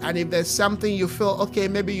you. And if there's something you feel, okay,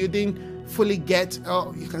 maybe you didn't fully get,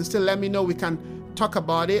 you can still let me know. We can talk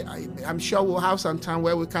about it. I'm sure we'll have some time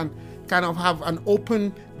where we can kind of have an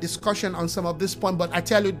open discussion on some of this point. But I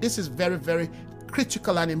tell you, this is very, very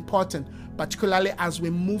critical and important, particularly as we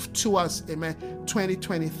move towards, amen,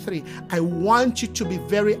 2023. I want you to be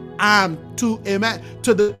very armed to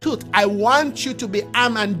the tooth. I want you to be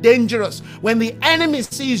armed and dangerous. When the enemy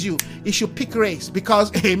sees you, he should pick race,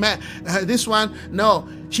 because, amen, this one, no,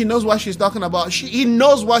 she knows what she's talking about. He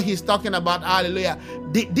knows what he's talking about. Hallelujah.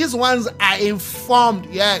 These ones are informed.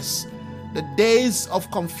 Yes. The days of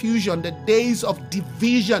confusion, the days of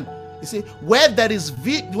division. You see, where there is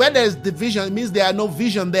division, it means there are no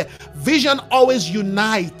vision there. Vision always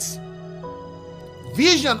unites.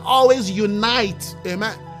 Vision always unites.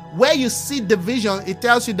 Amen. Where you see division, it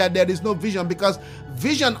tells you that there is no vision, because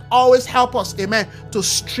vision always helps us, amen, to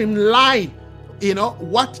streamline,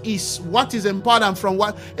 what is important from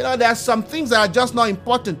what, there are some things that are just not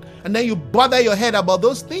important, and then you bother your head about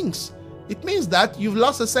those things. It means that you've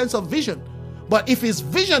lost a sense of vision. But if it's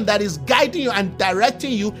vision that is guiding you and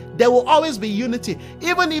directing you, there will always be unity,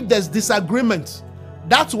 even if there's disagreement.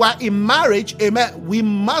 That's why in marriage, amen, we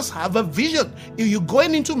must have a vision. If you're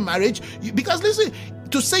going into marriage, because listen,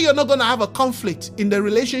 to say you're not going to have a conflict in the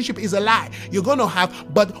relationship is a lie. You're going to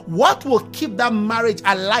have, but what will keep that marriage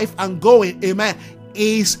alive and going, amen,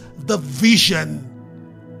 is the vision.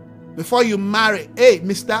 Before you marry, hey,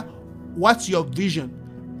 mister, what's your vision?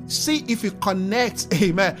 See if you connect,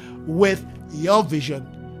 amen, with your vision.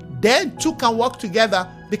 Then two can work together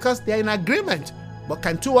because they're in agreement. But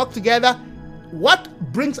can two work together? What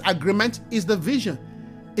brings agreement is the vision.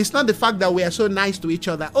 It's not the fact that we are so nice to each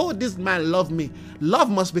other. Oh, this man loved me. Love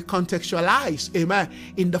must be contextualized, amen,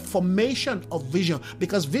 in the formation of vision,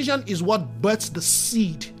 because vision is what births the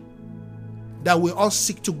seed that we all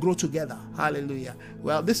seek to grow together. Hallelujah.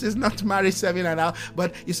 Well, this is not marriage seminar now,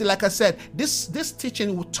 but you see, like I said, this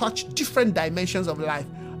teaching will touch different dimensions of life.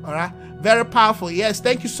 All right, very powerful. Yes,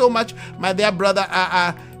 thank you so much, my dear brother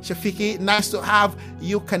Shafiki. Nice to have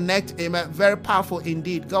you connect. Amen. Very powerful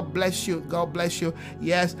indeed. God bless you. God bless you.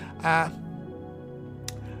 Yes. All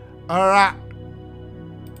right.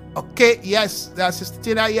 Okay. Yes, Sister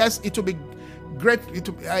Tina. Yes, it will be great.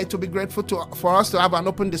 It will be grateful for us to have an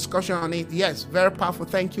open discussion on it. Yes, very powerful.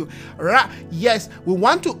 Thank you. All right. Yes, we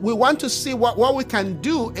want to see what we can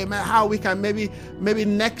do. Amen. How we can maybe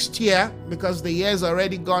next year, because the year is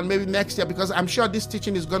already gone. Maybe next year, because I'm sure this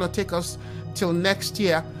teaching is going to take us till next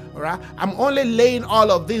year. All right. I'm only laying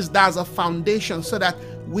all of this as a foundation so that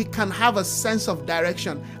we can have a sense of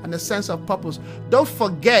direction and a sense of purpose. Don't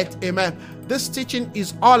forget, amen, this teaching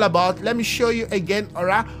is all about, let me show you again, all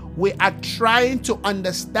right? We are trying to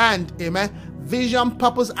understand, amen, vision,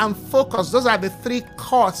 purpose, and focus. Those are the three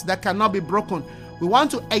cords that cannot be broken. We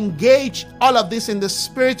want to engage all of this in the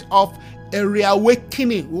spirit of a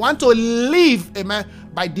reawakening. We want to live, amen,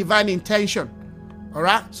 by divine intention. All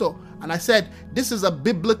right? So, and I said, this is a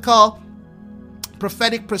biblical,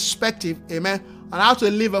 prophetic perspective, amen, on how to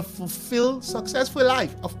live a fulfilled, successful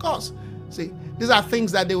life. Of course. See, these are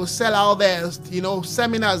things that they will sell out there,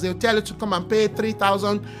 seminars. They'll tell you to come and pay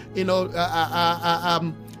 3,000,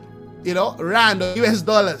 rand or US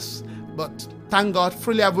dollars. But thank God,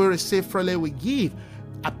 freely have we received, freely we give.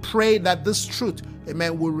 I pray that this truth,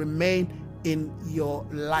 amen, will remain in your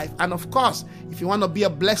life. And of course, if you want to be a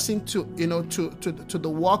blessing to the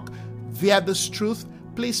work via this truth,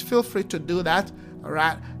 please feel free to do that. All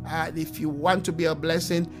right. If you want to be a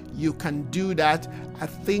blessing, you can do that. I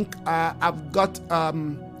think I've got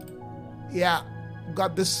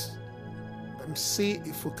got this. Let me see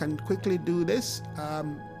if we can quickly do this. All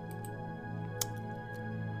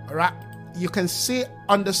right. You can see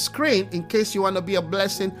on the screen in case you want to be a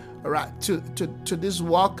blessing, all right, to this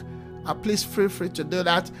work. Please feel free to do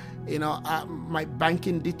that. My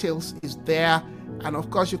banking details is there, and of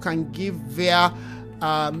course you can give via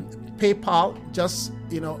PayPal.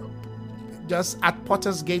 Just at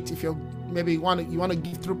Potter's Gate. If you maybe you want to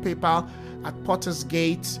give through PayPal at Potter's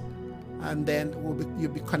Gate, and then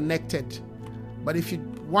you'll be connected. But if you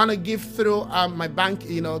want to give through my bank,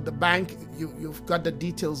 the bank, you've got the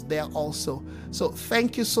details there also. So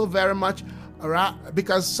thank you so very much. All right,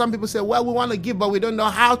 because some people say, well, we want to give, but we don't know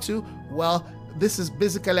how to. Well, this is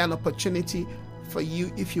basically an opportunity for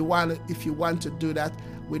you if you want to do that.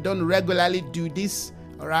 We don't regularly do this,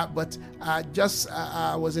 all right, but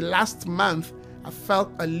was it last month? I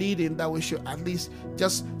felt a leading that we should at least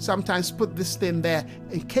just sometimes put this thing there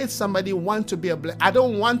in case somebody wants to be a blessing. I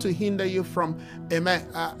don't want to hinder you from, amen,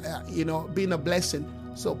 being a blessing.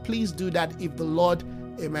 So please do that if the Lord,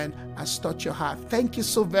 amen, has touched your heart. Thank you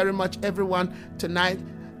so very much, everyone, tonight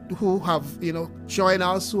who have, joined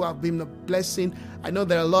us, who have been a blessing. I know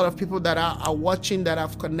there are a lot of people that are watching, that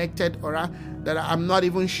have connected, or that I'm not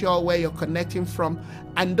even sure where you're connecting from.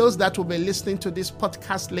 And those that will be listening to this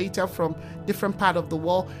podcast later from different part of the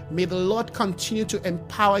world, may the Lord continue to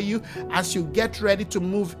empower you as you get ready to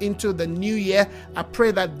move into the new year. I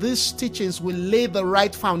pray that these teachings will lay the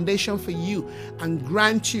right foundation for you and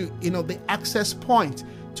grant you, the access point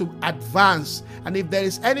to advance. And if there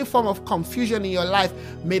is any form of confusion in your life,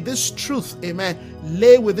 may this truth, amen,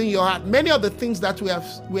 lay within your heart. Many of the things that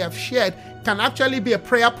we have shared can actually be a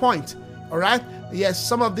prayer point. All right. Yes,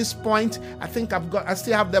 some of these points, I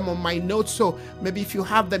still have them on my notes. So maybe if you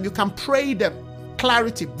have them, you can pray them.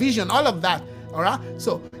 Clarity, vision, all of that. All right.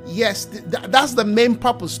 So yes, that's the main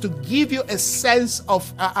purpose, to give you a sense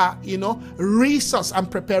of, resource and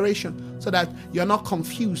preparation so that you're not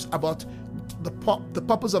confused about the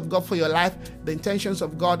purpose of God for your life, the intentions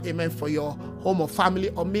of God, amen, for your home or family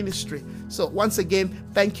or ministry. So once again,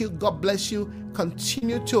 thank you. God bless you.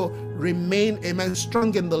 Continue to remain, amen,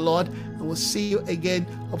 strong in the Lord. And we'll see you again,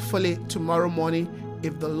 hopefully tomorrow morning,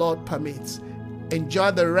 if the Lord permits.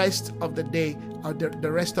 Enjoy the rest of the day, or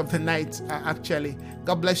the rest of the night, actually.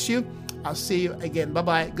 God bless you. I'll see you again.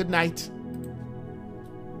 Bye-bye. Good night.